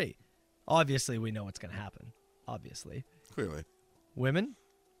 21-23. Obviously, we know what's going to happen. Obviously. Clearly. Women,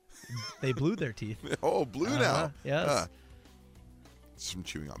 they blew their teeth. Oh, blue now. Yes. Just from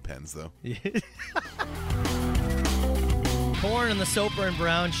chewing on pens, though. Corn and the Soper and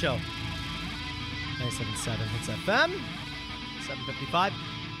Brown Show. 97.7 Hits FM. 7:55.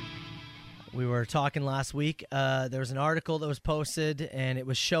 We were talking last week. There was an article that was posted, and it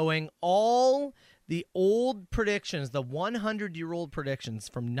was showing all the old predictions, the 100-year-old predictions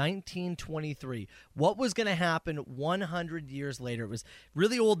from 1923. What was going to happen 100 years later? It was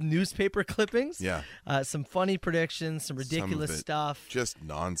really old newspaper clippings. Yeah. Some funny predictions, some ridiculous Some of it stuff. Just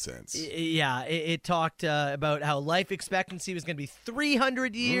nonsense. It talked about how life expectancy was going to be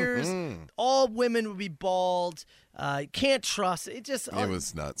 300 years. All women would be bald. Can't trust. It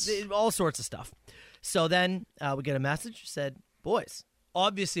was nuts. All sorts of stuff. So then we get a message said, boys,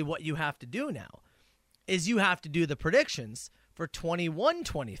 obviously what you have to do now is you have to do the predictions for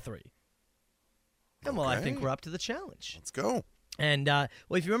 21-23. And well, I think we're up to the challenge. Let's go. And if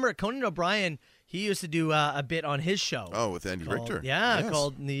you remember, Conan O'Brien, he used to do a bit on his show. Oh, with Andy Richter. Yeah, Yes.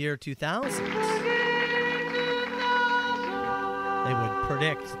 called In the Year 2000. They would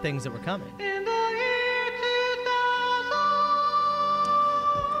predict things that were coming.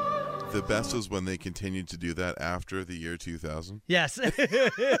 The best was when they continued to do that after the year 2000. Yes.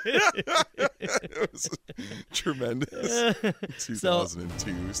 It was tremendous.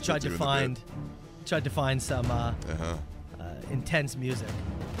 2002. still Tried to doing the find some intense music.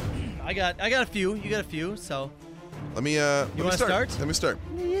 I got a few. You got a few. So bit. Let me wanna start? Let me start.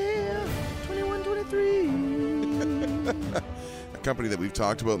 yeah, 21-23. A company that we've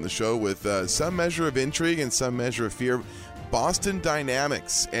talked about in the show with some measure of intrigue and some measure of fear. Boston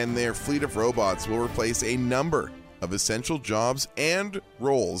Dynamics and their fleet of robots will replace a number of essential jobs and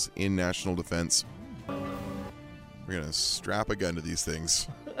roles in national defense. We're going to strap a gun to these things.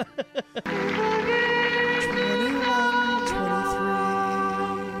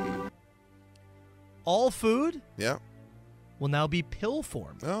 21-23. All food Yeah. will now be pill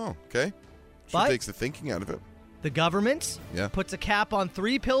form. Oh, okay. Sure But- takes the thinking out of it. The government Yeah. puts a cap on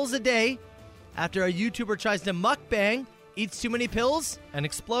 3 pills a day after a YouTuber tries to mukbang, eats too many pills, and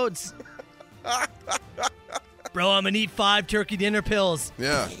explodes. Bro, I'm going to eat 5 turkey dinner pills.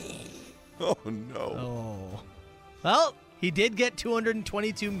 Yeah. Oh, no. Oh. Well, he did get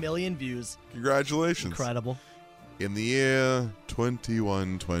 222 million views. Congratulations. Incredible. In the year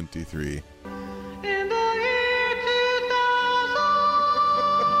 21-23.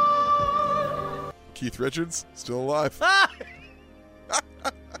 Keith Richards, still alive.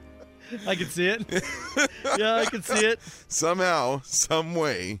 I can see it. Yeah, I can see it. Somehow, some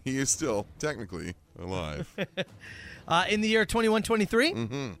way, he is still technically alive. In the year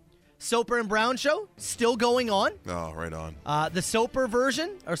 21-23, Soper and Brown show still going on. Oh, right on. The Soper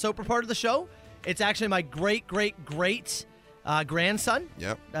version, or Soper part of the show, it's actually my great grandson.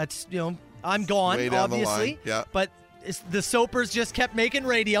 Yep. That's, I'm gone, Way down the obviously. line, yeah. But the Sopers just kept making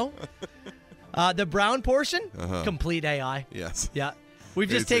radio. The Brown portion, complete AI. Yes. Yeah. We've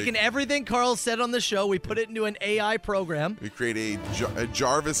just taken everything Carl said on the show. We put it into an AI program. We create a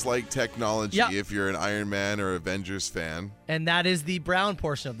Jarvis-like technology Yep. if you're an Iron Man or Avengers fan. And that is the Brown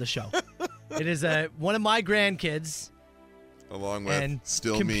portion of the show. It is one of my grandkids. Along with And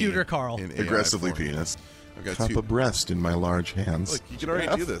still computer me Carl. in AI Aggressively form. penis. I've got Cup 2. of breast in my large hands. Look, you can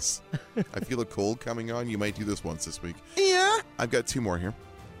already do this. I feel a cold coming on. You might do this once this week. Yeah. I've got 2 more here.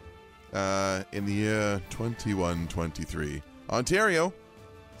 In the year 21-23, Ontario,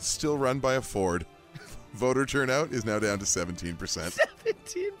 still run by a Ford. Voter turnout is now down to 17%.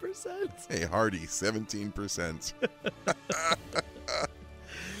 17%. A hearty 17%.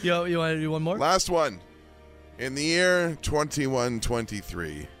 Yo, you want to do one more? Last one. In the year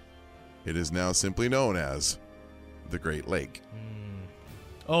 21-23, it is now simply known as the Great Lake.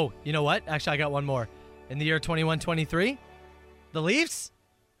 Oh, you know what? Actually, I got one more. In the year 21-23, the Leafs,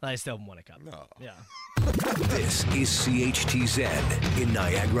 I still haven't won a cup. No. Yeah. This is CHTZ in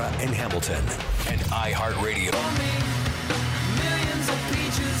Niagara and Hamilton, and iHeartRadio.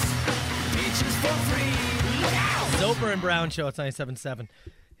 Soper and Brown show. It's 97.7.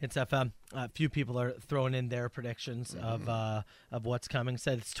 It's FM. A few people are throwing in their predictions of what's coming.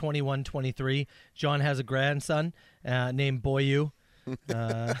 Said it's 21-23. John has a grandson named Boyu.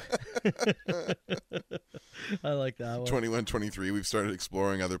 I like that one. 21-23, we've started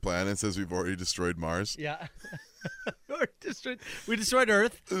exploring other planets as we've already destroyed Mars. Yeah. We destroyed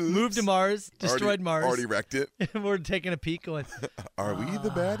Earth, moved to Mars, destroyed Mars. Already wrecked it. We're taking a peek going, Are we the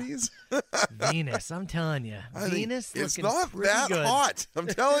baddies? Venus, I'm telling you. Venus it's looking not pretty that good. hot. I'm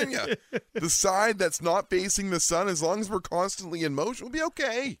telling you. The side that's not facing the sun, as long as we're constantly in motion, we'll be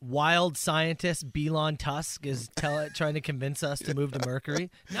okay. Wild scientist Elon Tusk is trying to convince us to move to Mercury.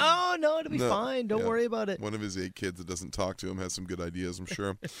 No, it'll be fine. Don't worry about it. One of his 8 kids that doesn't talk to him has some good ideas, I'm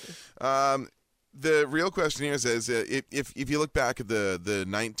sure. The real question here says, if you look back at the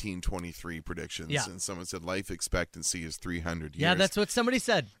 1923 predictions, and someone said life expectancy is 300 years. Yeah, that's what somebody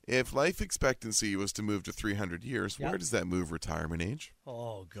said. If life expectancy was to move to 300 years, where does that move retirement age?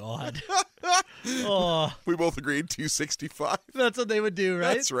 Oh, God. Oh, We both agreed 265. that's what they would do,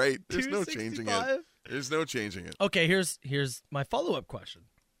 right? That's right. There's no changing 265? it. There's no changing it. Okay, here's my follow-up question.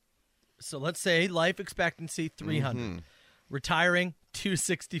 So let's say life expectancy 300, retiring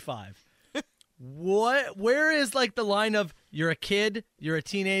 265. Where is like the line of you're a kid, you're a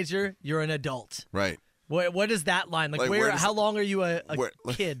teenager, you're an adult? Right. What is that line? Like where how long are you a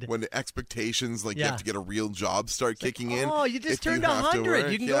kid? When the expectations, like you have to get a real job, start kicking in. Oh, you just if turned have to 100.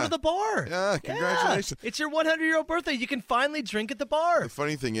 work. You can go to the bar. Yeah, congratulations. Yeah. It's your 100-year-old birthday. You can finally drink at the bar. The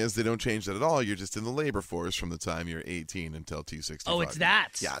funny thing is, they don't change that at all. You're just in the labor force from the time you're 18 until 265. Oh, it's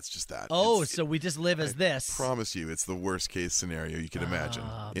that. Yeah, it's just that. Oh, so we just live as this. Promise you, it's the worst case scenario you can imagine.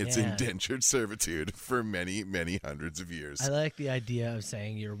 It's man. indentured servitude for many, many hundreds of years. I like the idea of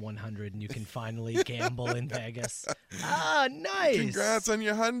saying you're 100 and you can finally gamble in Vegas. Ah, nice. Congrats on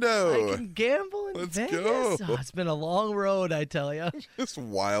your hundo. I can gamble in Let's Vegas. go. Oh, it's been a long road, I tell you. Just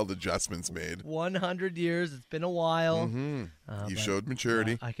wild adjustments made. 100 years. It's been a while. You but, showed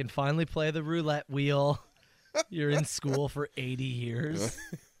maturity. I can finally play the roulette wheel. You're in school for 80 years.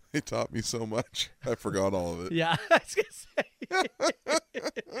 They taught me so much. I forgot all of it. Yeah, I was gonna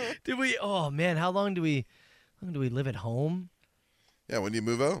say. Did we? Oh man, how long do we live at home? Yeah, when do you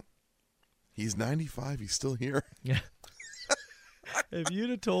move out? He's 95. He's still here. Yeah. If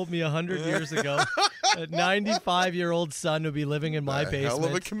you'd have told me 100 years ago that 95-year-old son would be living in my basement. Hell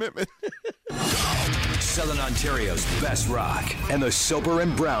of a commitment. Southern Ontario's best rock and the Soper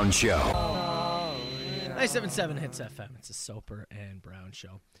and Brown Show. 977 Hits FM. It's a Soper and Brown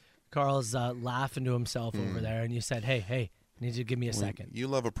Show. Carl's laughing to himself over there, and you said, hey, I need you to give me a second. You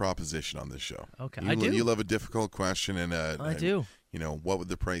love a proposition on this show. Okay, I do. You love a difficult question, and I do. You know, what would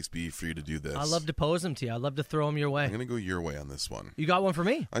the price be for you to do this? I love to pose them to you. I love to throw them your way. I'm going to go your way on this one. You got one for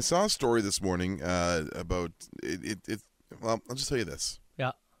me? I saw a story this morning about it. Well, I'll just tell you this.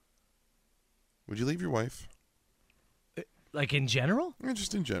 Yeah. Would you leave your wife? Like in general?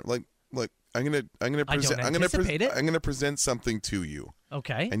 Just in general. Like I'm gonna present. I don't anticipate it. I'm gonna present something to you.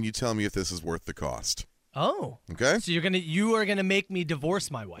 Okay. And you tell me if this is worth the cost. Oh. Okay. So you are gonna make me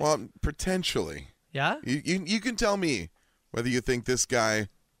divorce my wife. Well, potentially. Yeah. You can tell me whether you think this guy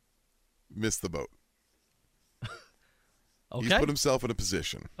missed the boat. Okay. He's put himself in a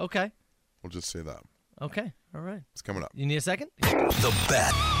position. Okay. We'll just say that. Okay. All right. It's coming up. You need a second? The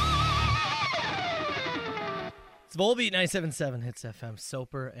Bet. It's Volbeat 977 Hits FM,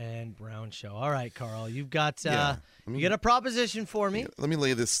 Soper and Brown Show. All right, Carl, you've got you got a proposition for me. Let me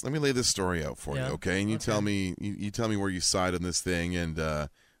lay this story out for you, okay? And you tell me you tell me where you side on this thing and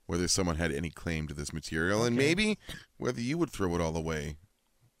whether someone had any claim to this material and maybe whether you would throw it all away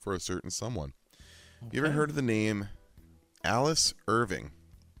for a certain someone. Okay. You ever heard of the name Alice Irving?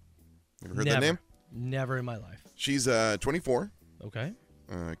 Ever heard that name? Never in my life. She's 24. Okay.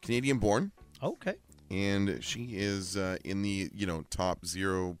 Canadian born. Okay. And she is in the top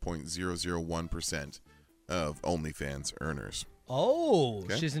 0.001% of OnlyFans earners. Oh,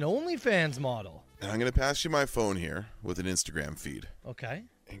 okay? She's an OnlyFans model. And I'm going to pass you my phone here with an Instagram feed. Okay.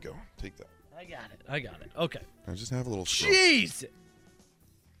 And go. Take that. I got it. Okay. Now just have a little scroll. Jeez.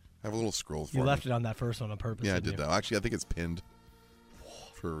 Have a little scroll for me. You left it on that first one on purpose. Yeah, I did that. Actually, I think it's pinned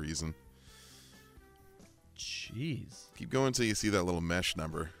for a reason. Jeez. Keep going until you see that little mesh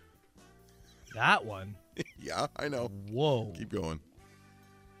number. That one? Yeah, I know. Whoa. Keep going.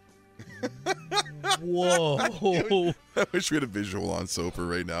 Whoa. I wish we had a visual on Soper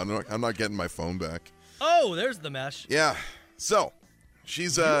right now. I'm not getting my phone back. Oh, there's the mesh. Yeah. So,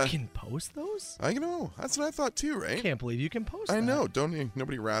 she's You can post those? I know. That's what I thought too, right? I can't believe you can post I that. know.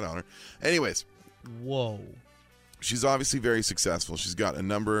 Nobody rat on her. Anyways. Whoa. She's obviously very successful. She's got a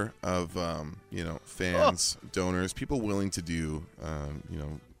number of fans, donors, people willing to do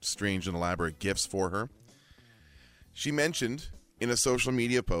strange and elaborate gifts for her. She mentioned in a social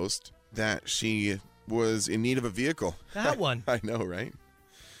media post that she was in need of a vehicle. That one. I know, right?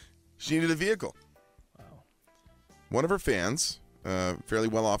 She needed a vehicle. Wow. One of her fans, a fairly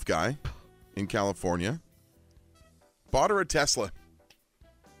well-off guy in California, bought her a Tesla.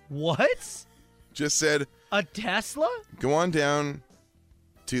 What? Just said, a Tesla? Go on down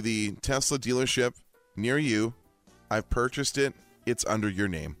to the Tesla dealership near you. I've purchased it. It's under your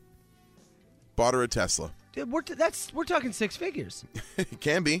name. Bought her a Tesla. Dude, we're talking six figures. It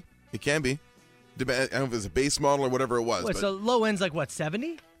can be. It can be. I don't know if it's a base model or whatever it was. Wait, so low end's like what,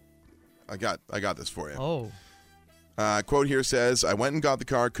 70? I got this for you. Oh. Quote here says, I went and got the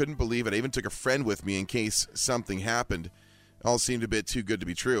car. Couldn't believe it. I even took a friend with me in case something happened. All seemed a bit too good to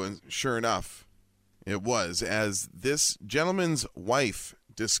be true. And sure enough, it was. As this gentleman's wife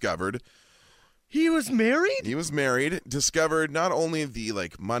discovered, He was married? He was married. Discovered not only the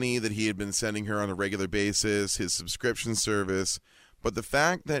money that he had been sending her on a regular basis, his subscription service, but the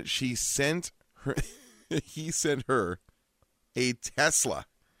fact that he sent her a Tesla.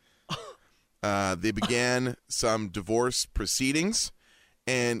 They began some divorce proceedings,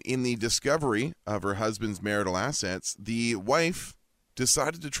 and in the discovery of her husband's marital assets, the wife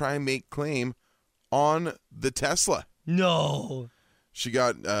decided to try and make claim on the Tesla. No. She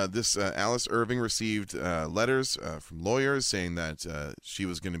got Alice Irving received letters from lawyers saying that she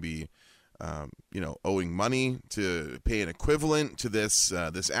was going to be, owing money to pay an equivalent to this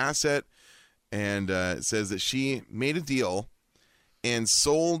asset, and it says that she made a deal and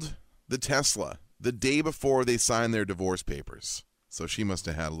sold the Tesla the day before they signed their divorce papers. So she must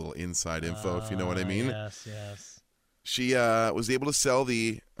have had a little inside info, if you know what I mean. Yes. She was able to sell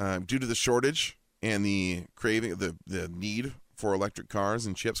due to the shortage and the craving, the need for electric cars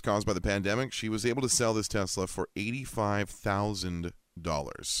and chips caused by the pandemic, she was able to sell this Tesla for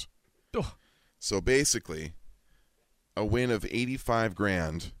 $85,000. Oh. So basically, a win of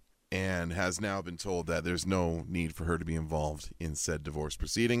 $85,000, and has now been told that there's no need for her to be involved in said divorce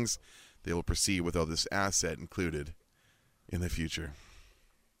proceedings. They will proceed without this asset included in the future.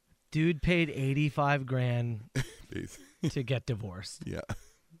 Dude paid $85,000 to get divorced. Yeah,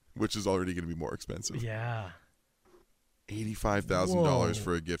 which is already going to be more expensive. Yeah. $85,000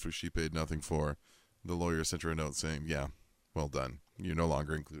 for a gift which she paid nothing for. The lawyer sent her a note saying, yeah, well done. You're no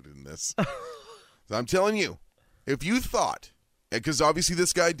longer included in this. So I'm telling you, if you thought, because obviously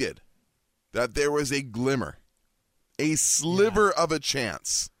this guy did, that there was a glimmer, a sliver of a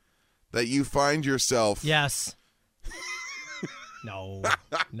chance that you find yourself... Yes. No. But?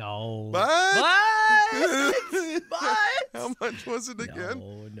 But? How much was it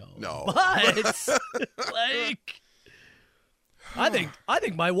again? No. But, I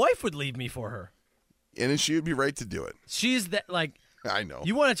think my wife would leave me for her. And she would be right to do it. She's that, I know.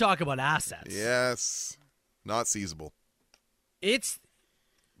 You want to talk about assets. Yes. Not seizable. It's...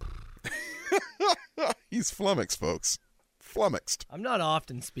 He's flummoxed, folks. Flummoxed. I'm not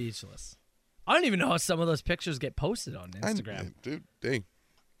often speechless. I don't even know how some of those pictures get posted on Instagram. Dude, hey,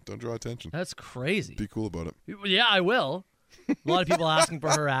 don't draw attention. That's crazy. Be cool about it. Yeah, I will. A lot of people asking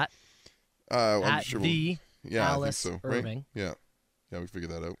for her at sure the Alice I think so, Irving. Right? Yeah, we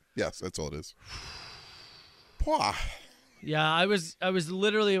figured that out. Yes, that's all it is. Pwah. Yeah, I was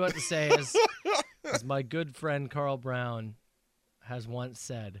literally about to say, as my good friend Carl Brown has once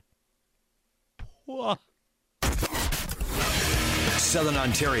said, Pwah. Southern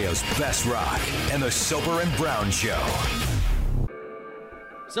Ontario's best rock and the Soper and Brown Show.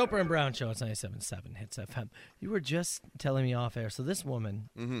 Soper and Brown Show, it's 97.7 Hits FM. You were just telling me off air. So this woman,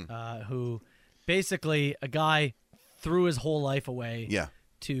 who basically a guy threw his whole life away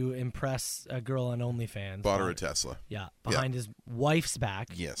to impress a girl on OnlyFans. Bought her a Tesla. Yeah, behind his wife's back.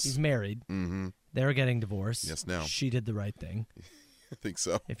 Yes. He's married. Mm-hmm. They're getting divorced. Yes, now. She did the right thing. I think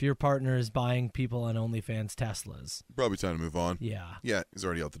so. If your partner is buying people on OnlyFans Teslas. Probably time to move on. Yeah. Yeah, he's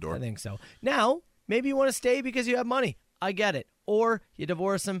already out the door. I think so. Now, maybe you want to stay because you have money. I get it. Or you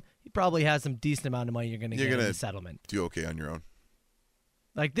divorce him. He probably has some decent amount of money you're going to get in the settlement. Do okay on your own.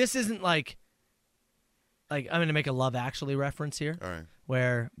 This isn't like I'm going to make a Love Actually reference here. All right.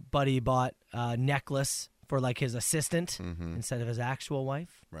 Where Buddy bought a necklace for his assistant instead of his actual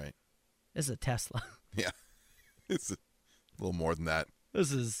wife. Right. This is a Tesla. Yeah. It's a little more than that.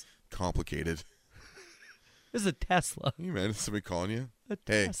 This is complicated. This is a Tesla. You man, is somebody calling you? A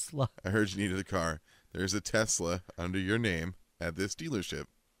Tesla. I heard you needed a car. There's a Tesla under your name at this dealership.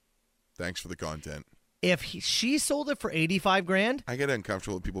 Thanks for the content. If she sold it for $85,000, I get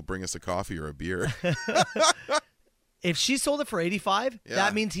uncomfortable when people bring us a coffee or a beer. If she sold it for $85,000,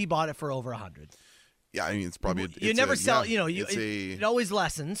 that means he bought it for over $100,000. Yeah, I mean it's probably you never sell. You know, it always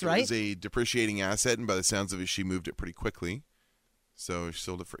lessens, right? It was a depreciating asset, and by the sounds of it, she moved it pretty quickly. So she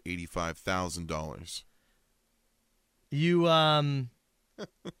sold it for $85,000.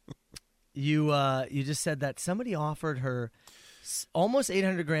 You just said that somebody offered her almost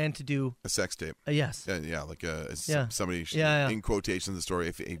 $800,000 to do a sex tape. Yes. Yeah, like somebody in quotation the story.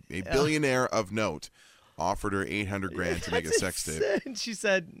 If a billionaire of note offered her $800,000 to make a sex tape, and she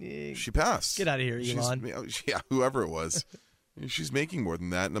said she passed. Get out of here, Elon. Yeah, whoever it was. She's making more than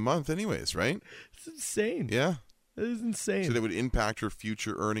that in a month, anyways, right? It's insane. Yeah, that is insane. So that would impact her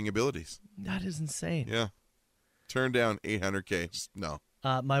future earning abilities. That is insane. Yeah. Turn down $800,000. Just, no.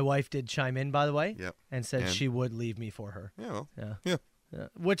 My wife did chime in, by the way, and said and? she would leave me for her. Yeah, well, yeah.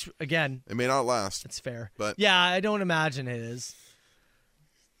 Which, again, it may not last. It's fair. But yeah, I don't imagine it is.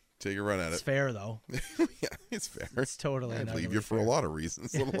 Take a run at it. It's fair, though. Yeah, it's fair. It's totally. I'd leave utterly you for fair. a lot of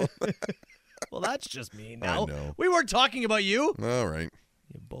reasons. Well, that's just me now. I know. We weren't talking about you. All right.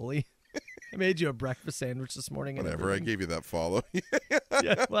 You bully. I made you a breakfast sandwich this morning. And Whatever. I gave you that follow.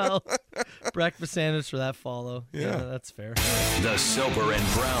 Yeah, well, breakfast sandwich for that follow. Yeah. That's fair. The Soper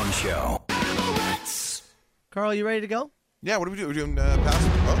and Brown Show. Carl, you ready to go? Yeah, what are we doing? We're doing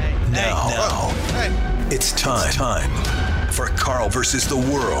password. Oh. Now, it's time for Carl versus the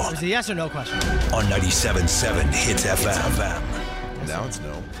world Is it a yes or no question? on 97.7 Hits FM. Now it's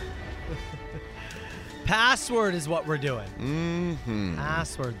no. Password is what we're doing. Mm-hmm.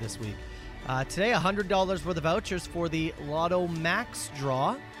 Password this week. Today, $100 worth of vouchers for the Lotto Max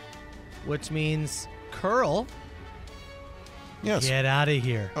draw, which means Curl, Yes. get out of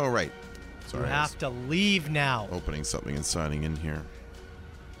here. Oh, right. Sorry. You I was have to leave now. opening something and signing in here.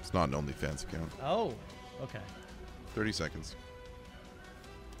 It's not an OnlyFans account. Oh, okay. 30 seconds.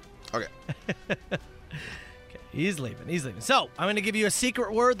 Okay. He's leaving. So, I'm going to give you a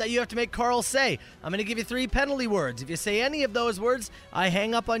secret word that you have to make Carl say. I'm going to give you 3 penalty words. If you say any of those words, I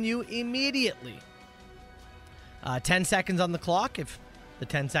hang up on you immediately. 10 seconds on the clock. If the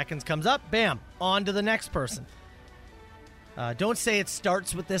 10 seconds comes up, bam, on to the next person. Don't say it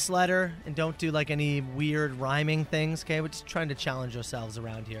starts with this letter, and don't do like any weird rhyming things, okay? We're just trying to challenge ourselves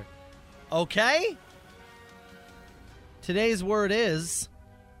around here. Okay? Today's word is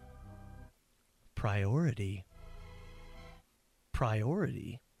priority.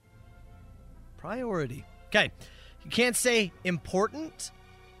 Priority. Okay. You can't say important.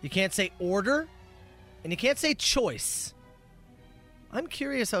 You can't say order. And you can't say choice. I'm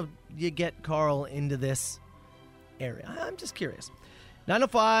curious how you get Carl into this area. I'm just curious.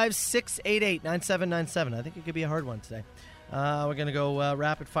 905-688-9797. I think it could be a hard one today. We're going to go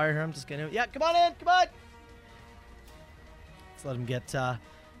rapid fire here. I'm just going to... Yeah, come on in. Come on. Let's let him get the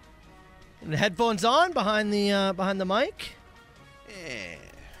headphones on behind the mic. Yeah.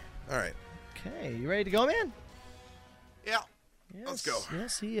 All right. Okay, you ready to go, man? Yeah. Yes, Let's go.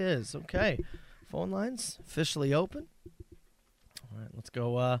 Yes, he is. Okay. Phone lines officially open. All right, let's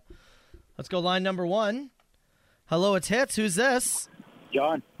go. Let's go line number 1. Hello, it's Hits. Who's this?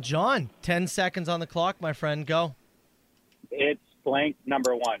 John. 10 seconds on the clock, my friend. Go. It's blank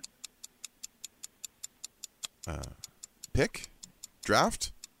number 1. Pick?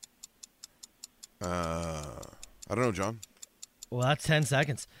 Draft? I don't know, John. Well, that's 10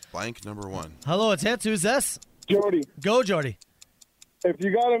 seconds. Blank number 1. Hello, it's Hits. Who's this? Jody. Go, Jody. If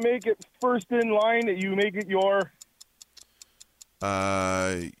you got to make it first in line, you make it your...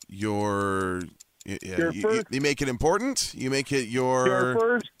 You make it important. You make it your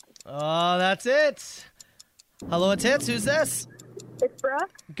first. Oh, that's it. Hello, it's Hits. Who's this? It's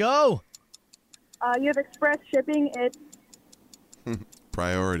Brooke. Go. You have express shipping. It's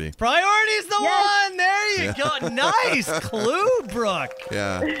priority. Priority's the Yes. one. There you go. Nice clue, Brooke.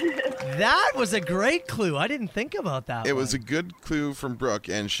 Yeah. That was a great clue. I didn't think about that. It was a good clue from Brooke,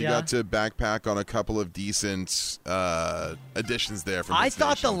 and she got to backpack on a couple of decent additions there. From I Hits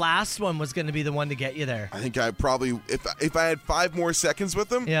thought Nation. the last one was going to be the one to get you there. I think I probably, if I had 5 more seconds with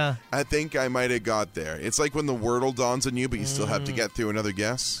them, I think I might have got there. It's like when the Wordle dawns on you, but you still have to get through another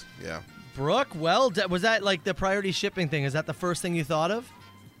guess. Yeah. Brooke, well, was that like the priority shipping thing? Is that the first thing you thought of?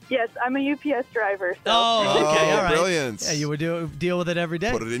 yes. I'm a UPS driver. So. Oh, okay, all right. Brilliant. Yeah, you would deal with it every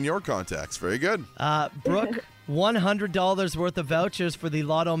day. Put it in your contacts. Very good. Brooke, $100 worth of vouchers for the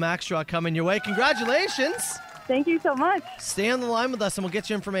Lotto Max draw coming your way. Congratulations. Thank you so much. Stay on the line with us and we'll get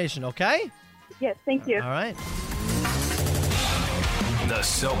you information, okay? Yes, thank you. All right. The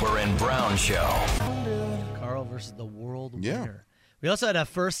Soper and Brown Show. Carl versus the world winner. We also had a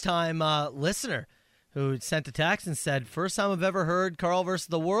first-time listener who sent a text and said, first time I've ever heard Carl versus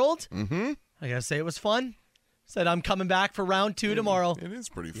the world. Mm-hmm. I got to say it was fun. Said, I'm coming back for round 2 tomorrow. It is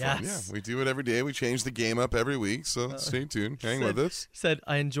pretty fun. Yes. Yeah, we do it every day. We change the game up every week, so stay tuned. Hang with us. Said,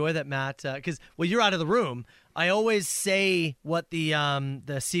 I enjoy that, Matt, because, well, you're out of the room. I always say what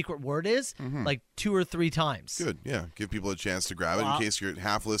the secret word is, like 2 or 3 times. Good, yeah. Give people a chance to grab it in case you're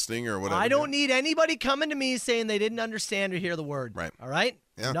half listening or whatever. I don't need anybody coming to me saying they didn't understand or hear the word. Right. All right?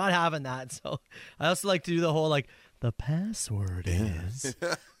 Yeah. I'm not having that. So I also like to do the whole, like, the password is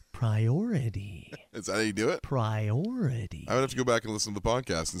priority. Is that how you do it? Priority. I would have to go back and listen to the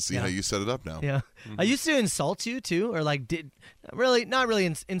podcast and see how you set it up now. Yeah. I used to insult you, too, or like not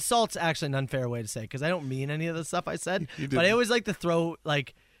really. Insult's actually an unfair way to say because I don't mean any of the stuff I said. But I always like to throw,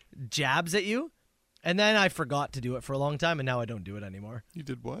 like, jabs at you. And then I forgot to do it for a long time, and now I don't do it anymore. You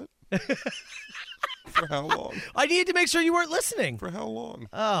did what? For how long? I needed to make sure you weren't listening. For how long?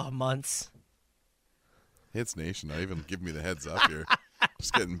 Oh, months. Hits Nation, not even giving me the heads up here.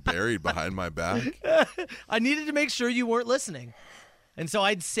 Just getting buried behind my back. I needed to make sure you weren't listening. And so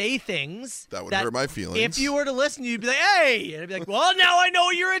I'd say things that would hurt my feelings. If you were to listen, you'd be like, hey. And I'd be like, well, now I know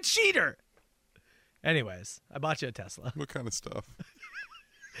you're a cheater. Anyways, I bought you a Tesla. What kind of stuff?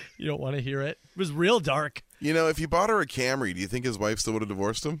 You don't want to hear it? It was real dark. You know, if you bought her a Camry, do you think his wife still would have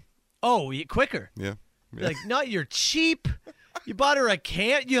divorced him? Oh, quicker. Yeah. Like, not you're cheap. You bought her a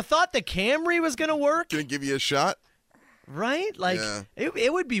You thought the Camry was going to work? Gonna give you a shot? Right? Like,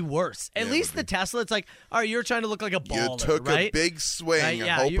 it would be worse. At least the Tesla, it's like, all right, you're trying to look like a baller, You took right? a big swing,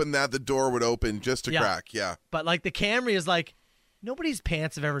 hoping that the door would open just to crack. Yeah. But, like, the Camry is like, nobody's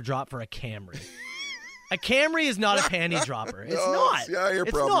pants have ever dropped for a Camry. A Camry is not a panty dropper. It's not. Yeah, you're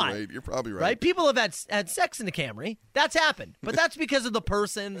it's probably not. right. You're probably right. Right? People have had sex in a Camry. That's happened. But that's because of the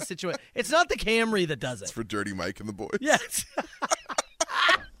person, the situation. It's not the Camry that does it. It's for Dirty Mike and the boys. Yes.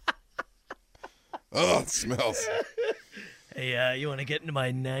 Oh, it smells. Hey, you want to get into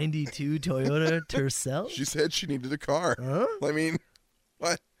my 92 Toyota Tercel? She said she needed a car. Huh? I mean,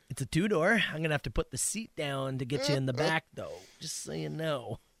 what? It's a 2-door. I'm going to have to put the seat down to get you in the back, though, just so you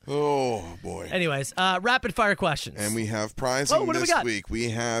know. Oh, boy. Anyways, rapid fire questions. And we have prizing what do we this got? week.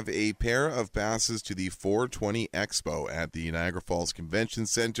 We have a pair of passes to the 420 Expo at the Niagara Falls Convention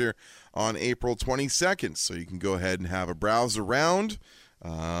Center on April 22nd. So you can go ahead and have a browse around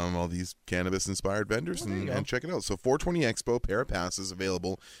all these cannabis-inspired vendors and check it out. So 420 Expo, pair of passes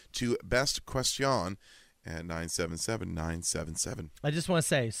available to Best Question at 977-977. I just want to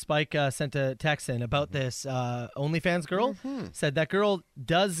say, Spike sent a text in about this OnlyFans girl. Said that girl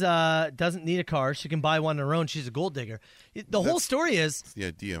doesn't need a car. She can buy one on her own. She's a gold digger. The whole story is... the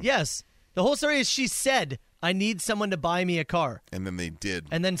idea. Yes. The whole story is she said, I need someone to buy me a car. And then they did.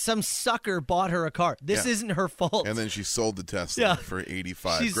 And then some sucker bought her a car. This isn't her fault. And then she sold the Tesla for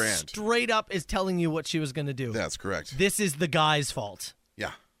 $85,000. She straight up is telling you what she was going to do. That's correct. This is the guy's fault.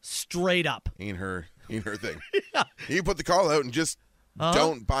 Yeah. Straight up. Ain't her thing. You put the call out and just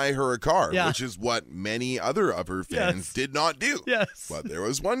don't buy her a car, which is what many other of her fans did not do. Yes. But there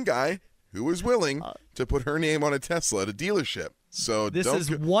was one guy who was willing to put her name on a Tesla at a dealership. So this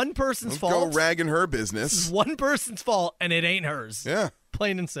is one person's fault. Go ragging her business. This is one person's fault, and it ain't hers. Yeah.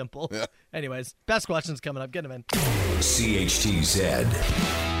 Plain and simple. Yeah. Anyways, best questions coming up. Get them in. CHTZ.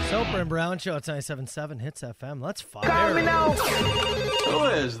 Soper and Brown Show at 97.7 Hits FM. Let's fire. Call me now. Who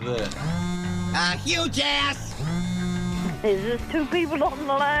is this? Huge ass. Is this two people on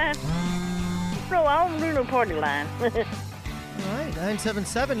the line? No, I don't do no party line. All right,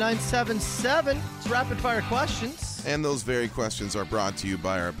 977-977. It's rapid fire questions. And those very questions are brought to you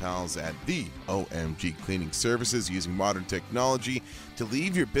by our pals at the OMG Cleaning Services. Using modern technology to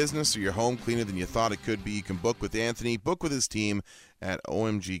leave your business or your home cleaner than you thought it could be. You can book with Anthony, book with his team at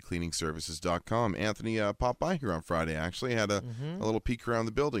omgcleaningservices.com. Anthony popped by here on Friday, actually. Had a little peek around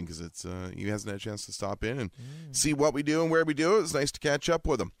the building because he hasn't had a chance to stop in and see what we do and where we do it. It was nice to catch up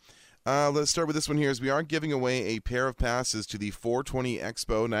with him. Let's start with this one here. As we are giving away a pair of passes to the 420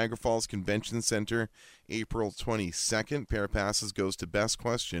 Expo, Niagara Falls Convention Center, April 22nd. Pair of passes goes to Best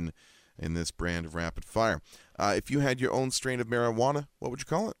Question in this brand of rapid fire. If you had your own strain of marijuana, what would you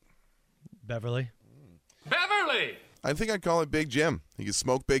call it? Beverly. Beverly! I think I'd call it Big Jim. You could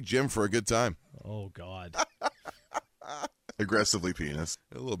smoke Big Jim for a good time. Oh, God. Aggressively penis.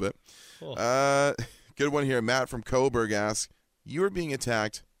 A little bit. Oh. Good one here. Matt from Coburg asks, you are being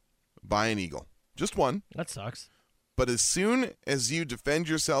attacked by an eagle. Just one. That sucks. But as soon as you defend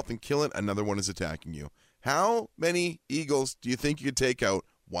yourself and kill it, another one is attacking you. How many eagles do you think you could take out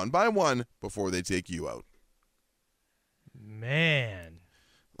one by one before they take you out? Man.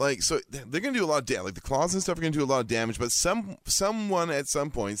 Like, so they're going to do a lot of damage. Like, the claws and stuff are going to do a lot of damage, but someone at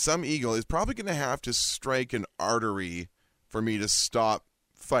some point, some eagle, is probably going to have to strike an artery for me to stop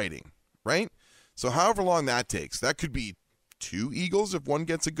fighting, right? So however long that takes, that could be 2 eagles if one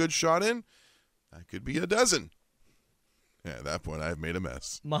gets a good shot in. That could be a dozen. Yeah, at that point, I've made a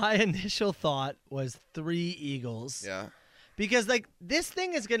mess. My initial thought was 3 eagles. Yeah. Because, like, this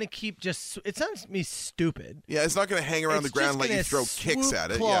thing is going to keep just... It sounds to me stupid. Yeah, it's not going to hang around the ground and let you throw kicks at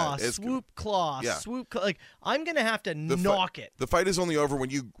it. Claw, yeah, swoop claw, yeah. swoop claw. Like, I'm going to have to knock it. The fight is only over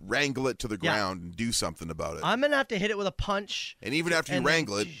when you wrangle it to the ground and do something about it. I'm going to have to hit it with a punch. And even after you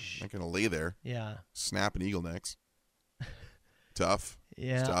wrangle it, you're not going to lay there. Yeah. Snapping eagle necks. Tough.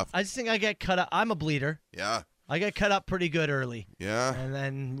 Yeah. It's tough. I just think I get cut up. I'm a bleeder. Yeah. I get cut up pretty good early. Yeah. And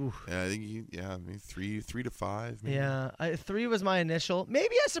then, oof. Yeah, I think maybe 3 to 5. Maybe. Yeah, 3 was my initial.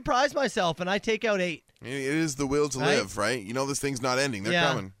 Maybe I surprised myself and I take out 8. I mean, it is the will to live, right? You know this thing's not ending. They're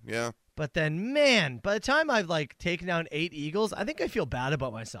coming. Yeah. But then, man, by the time I've like taken down 8 eagles, I think I feel bad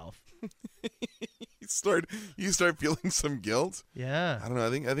about myself. you start feeling some guilt. Yeah. I don't know.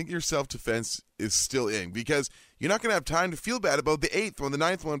 I think your self-defense is still in because you're not going to have time to feel bad about the 8th when the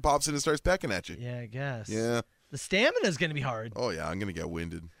 9th one pops in and starts pecking at you. Yeah, I guess. Yeah. The stamina is going to be hard. Oh, yeah. I'm going to get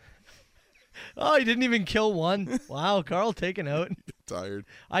winded. Oh, he didn't even kill one. Wow, Carl taken out. Tired.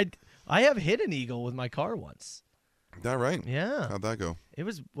 I have hit an eagle with my car once. Is that right? Yeah. How'd that go? It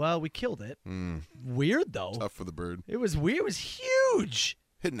was, we killed it. Weird, though. Tough for the bird. It was weird. It was huge.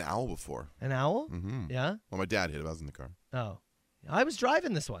 Hit an owl before. An owl? Mm-hmm. Yeah? Well, my dad hit it. I was in the car. Oh. I was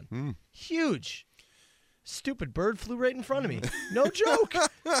driving this one. Huge. Stupid bird flew right in front of me. No joke.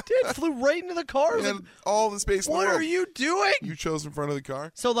 Dude, flew right into the car. And all the space in the What world. are you doing? You chose in front of the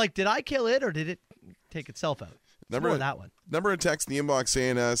car? So, did I kill it or did it take itself out? More that one. Number of text in the inbox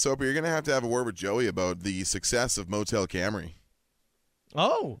saying, Soper, you're going to have a word with Joey about the success of Motel Camry.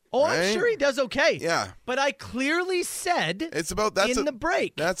 Oh, Right? I'm sure he does okay. Yeah. But I clearly said It's about the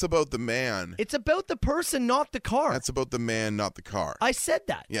break. That's about the man. It's about the person, not the car. That's about the man, not the car. I said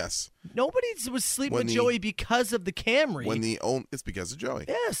that. Yes. Nobody was sleeping When with Joey because of the Camry. It's because of Joey.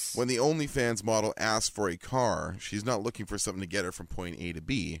 Yes. When the OnlyFans model asks for a car, she's not looking for something to get her from point A to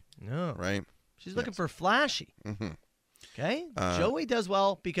B. No. Right? She's looking for flashy. Mm-hmm. Okay? Joey does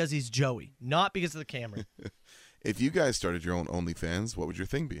well because he's Joey, not because of the Camry. If you guys started your own OnlyFans, what would your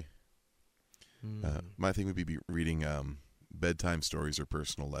thing be? My thing would be reading bedtime stories or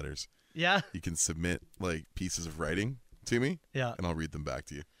personal letters. Yeah. You can submit pieces of writing to me. Yeah. And I'll read them back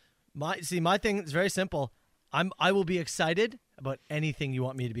to you. My thing is very simple. I will be excited about anything you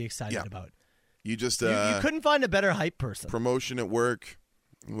want me to be excited about. You just you couldn't find a better hype person. Promotion at work,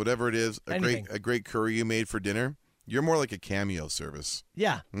 whatever it is, Anything. a great curry you made for dinner. You're more like a Cameo service.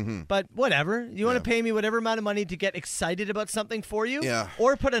 Yeah. Mm-hmm. But whatever. You want to pay me whatever amount of money to get excited about something for you? Yeah.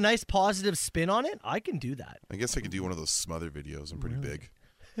 Or put a nice positive spin on it? I can do that. I guess I could do one of those smother videos. I'm pretty big.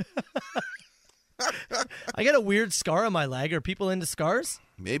 I got a weird scar on my leg. Are people into scars?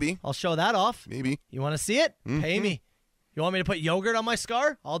 Maybe. I'll show that off. Maybe. You want to see it? Pay me. You want me to put yogurt on my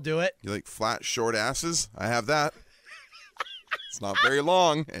scar? I'll do it. You like flat, short asses? I have that. It's not very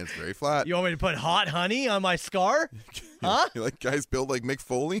long, and it's very flat. You want me to put hot honey on my scar? Huh? You like guys built like Mick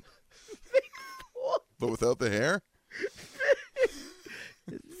Foley? But without the hair?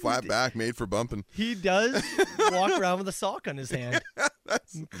 Flat back, made for bumping. He does walk around with a sock on his hand.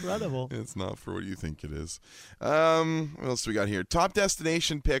 That's incredible. It's not for what you think it is. What else do we got here? Top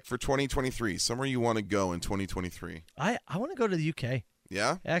destination pick for 2023. Somewhere you want to go in 2023. I want to go to the UK.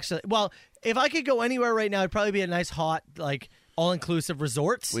 Yeah? Actually, well, if I could go anywhere right now, it'd probably be a nice, hot, all-inclusive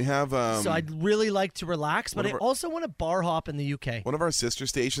resorts. We have... so I'd really like to relax, but I also want to bar hop in the UK. One of our sister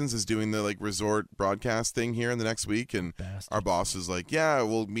stations is doing the resort broadcast thing here in the next week, and our boss is like, yeah,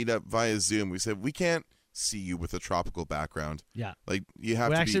 we'll meet up via Zoom. We said, we can't see you with a tropical background. Yeah. You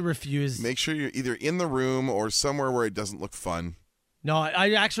have we to actually refuse. Make sure you're either in the room or somewhere where it doesn't look fun. No,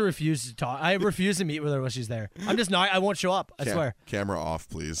 I actually refuse to talk. I refuse to meet with her when she's there. I'm just not. I won't show up. I swear. Camera off,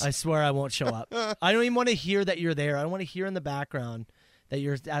 please. I swear I won't show up. I don't even want to hear that you're there. I don't want to hear in the background that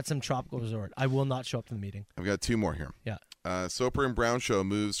you're at some tropical resort. I will not show up to the meeting. I've got two more here. Yeah. Soper and Brown Show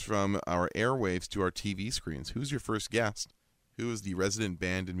moves from our airwaves to our TV screens. Who's your first guest? Who is the resident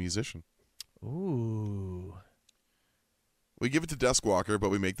band and musician? Ooh. We give it to Duskwalker, but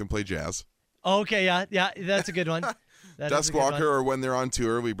we make them play jazz. Okay, yeah, that's a good one. Duskwalker, or when they're on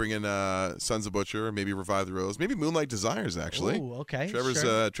tour, we bring in Sons of Butcher, or maybe Revive the Rose, maybe Moonlight Desires, actually. Ooh, okay.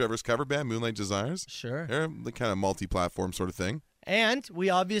 Trevor's cover band, Moonlight Desires. Sure. They're the kind of multi-platform sort of thing. And we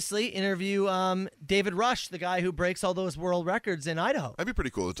obviously interview David Rush, the guy who breaks all those world records in Idaho. That'd be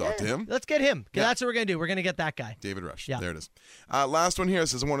pretty cool to talk to him. Let's get him. That's what we're going to do. We're going to get that guy. David Rush. Yeah. There it is. Last one here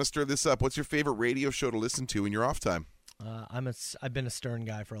says, I want to stir this up. What's your favorite radio show to listen to in your off time? I've been a Stern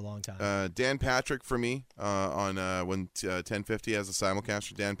guy for a long time. Dan Patrick for me on when 1050 has a simulcast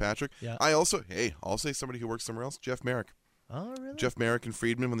for Dan Patrick. Yeah. I'll say somebody who works somewhere else, Jeff Merrick. Oh, really? Jeff Merrick and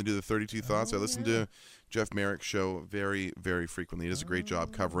Friedman, when they do the 32 Thoughts. I listen to Jeff Merrick's show very, very frequently. He does a great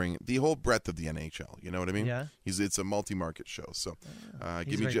job covering the whole breadth of the NHL. You know what I mean? Yeah. It's a multi-market show. So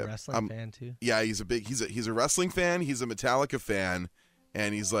he's give me a Jeff. wrestling fan too. Yeah, he's a wrestling fan. He's a Metallica fan,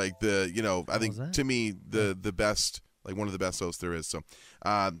 and he's like I think to me the best. Like one of the best hosts there is. So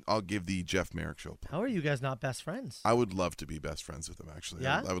I'll give the Jeff Merrick show. How are you guys not best friends? I would love to be best friends with him, actually.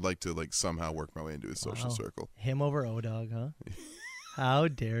 Yeah? I would like to somehow work my way into his social circle. Him over O-Dog, huh? How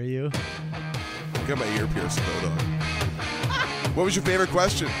dare you? I got my ear pierced with O-Dog. What was your favorite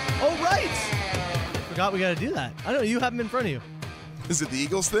question? Oh, right. Forgot we got to do that. I don't know. You have him in front of you. Is it the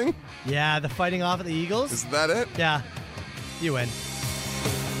Eagles thing? Yeah, the fighting off of the Eagles. Is that it? Yeah. You win.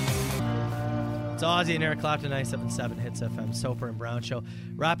 It's Ozzy and Eric Clapton, 97.7 Hits FM, Soper and Brown Show.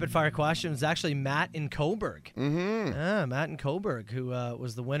 Rapid fire question is actually Matt in Coburg. Mm-hmm. Matt in Coburg, who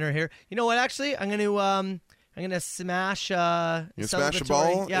was the winner here. You know what? Actually, I'm gonna smash. You smash a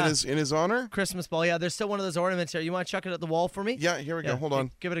ball in his honor. Christmas ball. Yeah, there's still one of those ornaments here. You want to chuck it at the wall for me? Yeah, here we go. Hold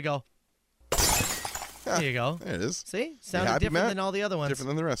on. Give it a go. There you go. There it is. See, sounded different Matt? than all the other ones. Different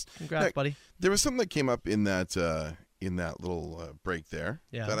than the rest. Congrats, buddy. There was something that came up in that little break there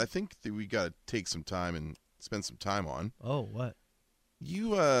Yeah. that I think that we got to take some time and spend some time on. Oh, what?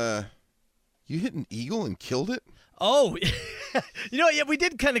 You hit an eagle and killed it? Oh, you know, yeah, we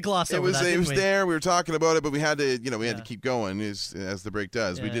did kind of gloss over that. It was didn't we? there. We were talking about it, but we had to, had to keep going as the break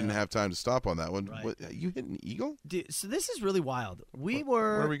does. We Yeah, didn't yeah. have time to stop on that one. Right. What, you hit an eagle? Dude, so this is really wild. Where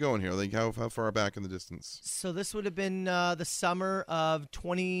Where are we going here? Like how far back in the distance? So this would have been the summer of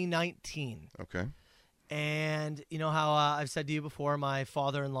 2019. Okay. And you know how I've said to you before, my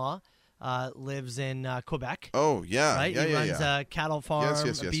father-in-law lives in Quebec. Oh, yeah. Right? Yeah, he yeah, runs yeah. a cattle farm,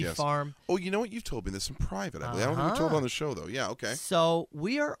 Yes, a beef farm. Oh, you know what? You've told me this in private. I don't think you told it on the show, though. Yeah, okay. So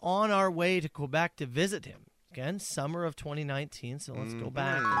we are on our way to Quebec to visit him. Again, summer of 2019. So let's go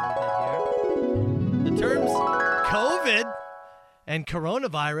back a little bit here. The terms COVID and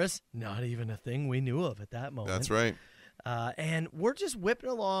coronavirus, not even a thing we knew of at that moment. That's right. And we're just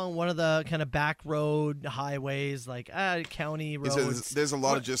whipping along one of the kind of back road highways, like county roads. There's a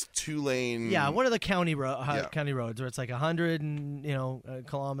lot of just 2-lane. Yeah, one of the county county roads where it's like 100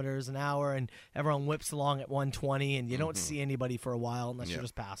 kilometers an hour, and everyone whips along at 120, and you don't see anybody for a while unless you're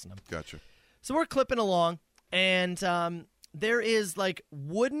just passing them. Gotcha. So we're clipping along, and there is like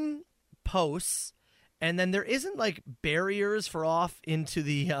wooden posts. And then there isn't like barriers for off into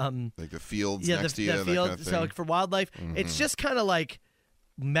the like the fields next to you, the that field. kind of So thing. like for wildlife, it's just kind of like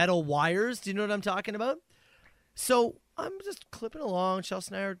metal wires. Do you know what I'm talking about? So I'm just clipping along.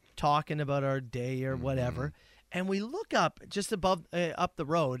 Chelsea and I are talking about our day or whatever, and we look up just above up the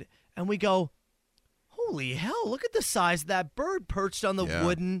road, and we go, "Holy hell! Look at the size of that bird perched on the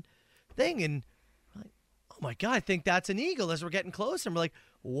wooden thing!" And we're like, "Oh my god, I think that's an eagle." As we're getting closer, and we're like,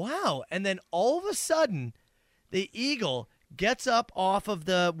 wow. And then all of a sudden, the eagle gets up off of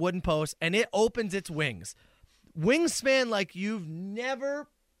the wooden post and it opens its wings. Wingspan like you've never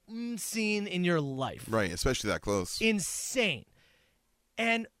seen in your life. Right, especially that close. Insane.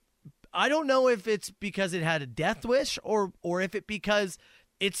 And I don't know if it's because it had a death wish or if it because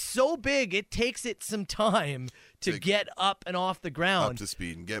it's so big it takes it some time to get up and off the ground. Up to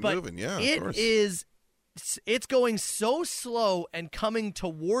speed and get But moving, yeah, of it course. it's going so slow and coming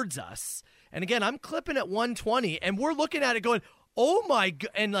towards us. And again, I'm clipping at 120, and we're looking at it going, oh my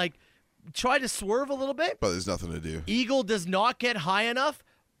God, and like try to swerve a little bit. But there's nothing to do. Eagle does not get high enough.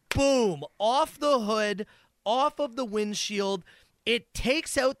 Boom, off the hood, off of the windshield. It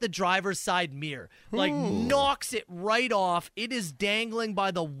takes out the driver's side mirror, like knocks it right off. It is dangling by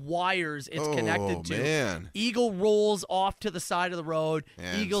the wires it's connected to. Man. Eagle rolls off to the side of the road.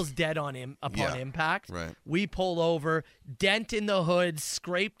 And- Eagle's dead on him upon impact. Right. We pull over, dent in the hood,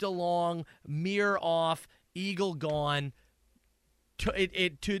 scraped along, mirror off, Eagle gone.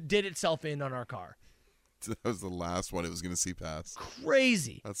 It did itself in on our car. That was the last one it was going to see pass.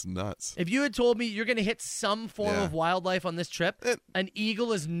 Crazy. That's nuts. If you had told me you're going to hit some form Yeah. of wildlife on this trip, an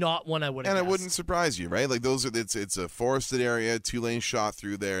eagle is not one I would have And guessed. it wouldn't surprise you, right? Like those are it's a forested area, 2-lane shot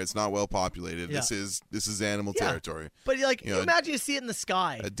through there. It's not well populated. Yeah. This is animal Yeah. territory. But like, You know, imagine you see it in the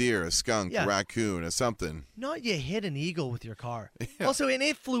sky. A deer, a skunk, Yeah. a raccoon, a something. Not you hit an eagle with your car. Also, and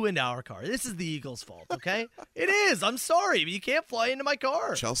it flew into our car. This is the eagle's fault, okay? It is. I'm sorry, but you can't fly into my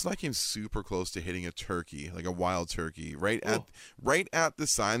car. Chelsea and I came super close to hitting a turkey, like a wild turkey, right at the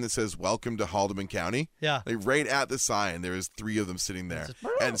sign that says "Welcome to Haldeman County." Yeah, like right at the sign, there was 3 of them sitting there,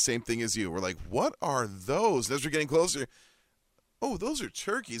 and same thing as you. We're like, "What are those?" And as we're getting closer, oh, those are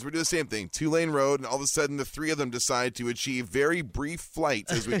turkeys. We're doing the same thing, 2-lane road, and all of a sudden, the 3 of them decide to achieve very brief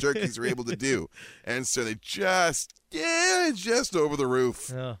flights, as what turkeys are able to do, and so they just over the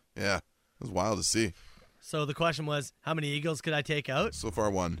roof. Yeah, it was wild to see. So the question was, how many eagles could I take out? So far,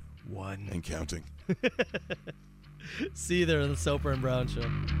 1. 1. And counting. See you there on the Soper and Brown Show.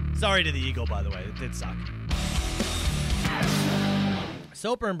 Sorry to the eagle, by the way. It did suck.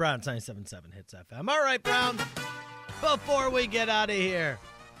 Soper and Brown, 97.7 Hits FM. All right, Brown. Before we get out of here,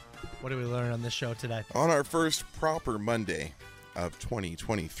 what did we learn on this show today? On our first proper Monday of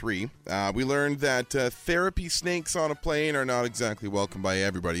 2023, we learned that therapy snakes on a plane are not exactly welcome by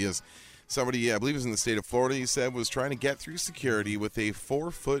everybody. As somebody, I believe it was in the state of Florida, he said, was trying to get through security with a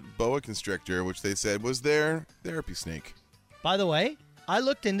 4-foot boa constrictor, which they said was their therapy snake. By the way, I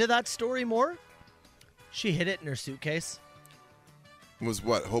looked into that story more. She hid it in her suitcase. Was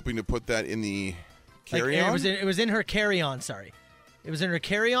what, hoping to put that in the Carry-on? It was in her carry-on, sorry. It was in her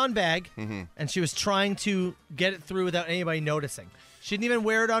carry-on bag, and she was trying to get it through without anybody noticing. She didn't even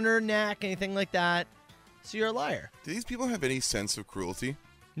wear it on her neck, anything like that. So you're a liar. Do these people have any sense of cruelty?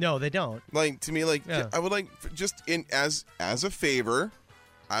 No, they don't. Like, to me, like, Yeah. I would like, just in as a favor,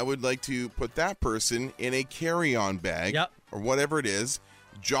 I would like to put that person in a carry-on bag or whatever it is,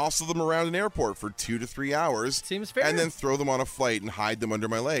 jostle them around an airport for 2 to 3 hours. Seems fair. And then throw them on a flight and hide them under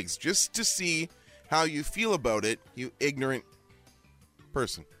my legs just to see how you feel about it, you ignorant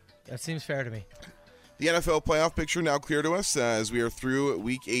person. That seems fair to me. The NFL playoff picture now clear to us as we are through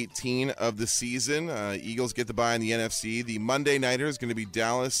week 18 of the season. Eagles get the bye in the NFC. The Monday nighter is going to be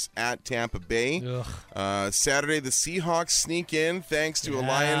Dallas at Tampa Bay. Saturday, the Seahawks sneak in thanks to a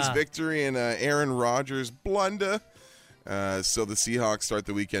Lions victory and Aaron Rodgers blunder. So the Seahawks start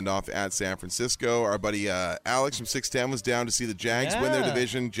the weekend off at San Francisco. Our buddy Alex from 610 was down to see the Jags win their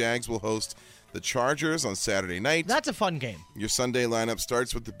division. Jags will host the Chargers on Saturday night. That's a fun game. Your Sunday lineup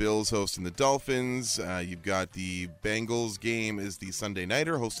starts with the Bills hosting the Dolphins. You've got the Bengals game is the Sunday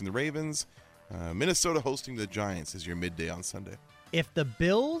nighter hosting the Ravens. Minnesota hosting the Giants is your midday on Sunday. If the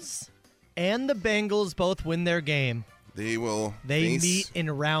Bills and the Bengals both win their game, they face meet in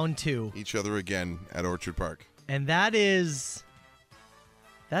round 2. Each other again at Orchard Park. And that's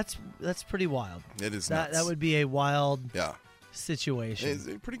pretty wild. It is nuts. That would be a wild situation. It's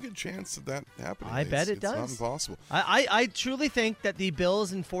a pretty good chance of that happening. I bet it does. It's not impossible. I truly think that the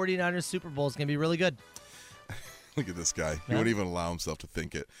Bills and 49ers Super Bowl is going to be really good. Look at this guy. He won't even allow himself to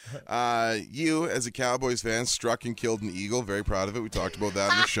think it. You, as a Cowboys fan, struck and killed an eagle. Very proud of it. We talked about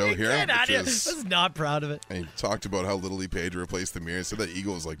that in the show here. I was not proud of it. And he talked about how little he paid to replace the mirror. So that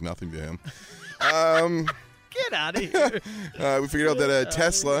eagle was like nothing to him. Get out of here. We figured out that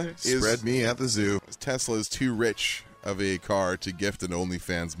Tesla Spread me at the zoo. Tesla is too rich of a car to gift an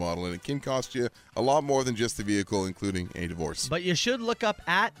OnlyFans model, and it can cost you a lot more than just the vehicle, including a divorce. But you should look up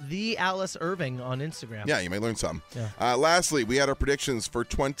at the Alice Irving on Instagram. Yeah, you might learn something. Yeah. Lastly, we had our predictions for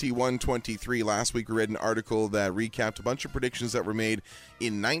 21-23. Last week we read an article that recapped a bunch of predictions that were made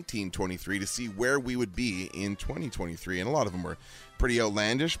in 1923 to see where we would be in 2023, and a lot of them were pretty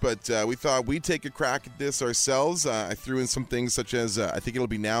outlandish, but we thought we'd take a crack at this ourselves. I threw in some things such as I think it'll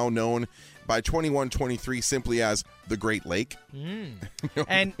be now known by 21-23 simply as the Great Lake.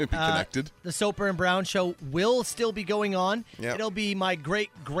 And be connected. The Soper and Brown show will still be going on. Yep. It'll be my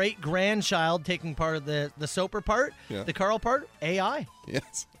great-great-grandchild taking part of the Soper part, the Carl part, AI.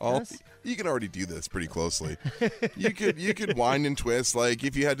 Yes. You can already do this pretty closely. You could wind and twist, like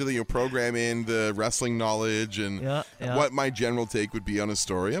if you had to program in the wrestling knowledge and what my general take would be on a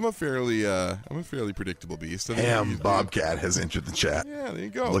story. I'm a fairly predictable beast. Ham Bobcat has entered the chat. Yeah, there you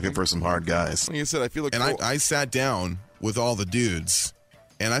go. Looking for some hard guys. Like I said, I feel like... And I sat down with all the dudes,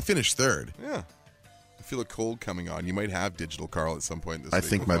 and I finished third. Yeah. I feel a cold coming on. You might have Digital Carl at some point this I week.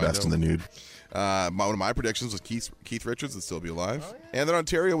 think my best in the nude. One of my predictions was Keith Richards would still be alive, and that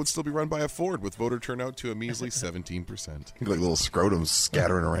Ontario would still be run by a Ford with voter turnout to a measly 17%. Like little scrotums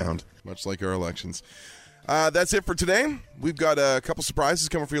scattering around. Much like our elections. That's it for today. We've got a couple surprises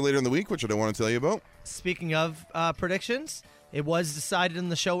coming for you later in the week, which I don't want to tell you about. Speaking of predictions, it was decided in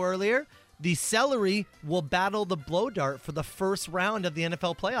the show earlier, the Celery will battle the Blow Dart for the first round of the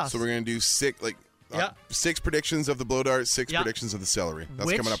NFL playoffs. So we're going to do six predictions of the Blow Dart, six predictions of the Celery.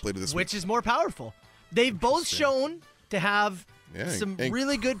 That's coming up later this week. Which is more powerful? They've both shown to have some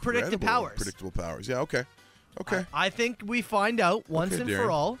really good predictive powers. Predictable powers. Yeah, okay. I think we find out once and for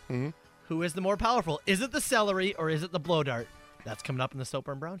all who is the more powerful. Is it the Celery or is it the Blow Dart? That's coming up in the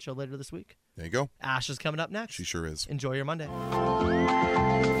Soper and Brown show later this week. There you go. Ash is coming up next. She sure is. Enjoy your Monday.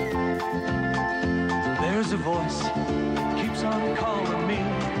 There's a voice keeps on calling me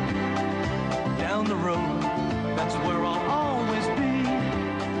down the road. That's where I'll always be.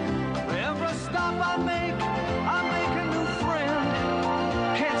 Every stop I make a new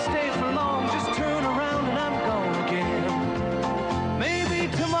friend. Can't stay for long, just turn around and I'm gone again. Maybe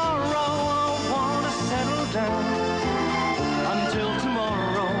tomorrow I'll wanna settle down. Until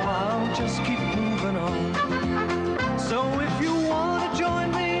tomorrow I'll just keep moving on. So if you wanna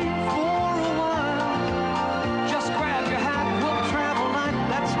join me for a while, just grab your hat, we'll travel like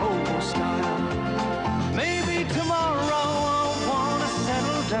that's old style. Maybe tomorrow I'll wanna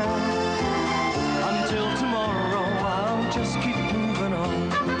settle down. Until tomorrow I'll just keep moving on.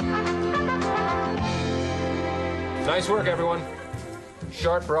 Nice work, everyone.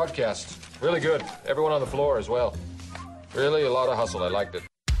 Sharp broadcast. Really good. Everyone on the floor as well. Really a lot of hustle. I liked it.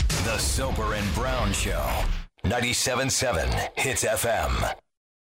 The Soper and Brown Show. 97.7 Hits FM.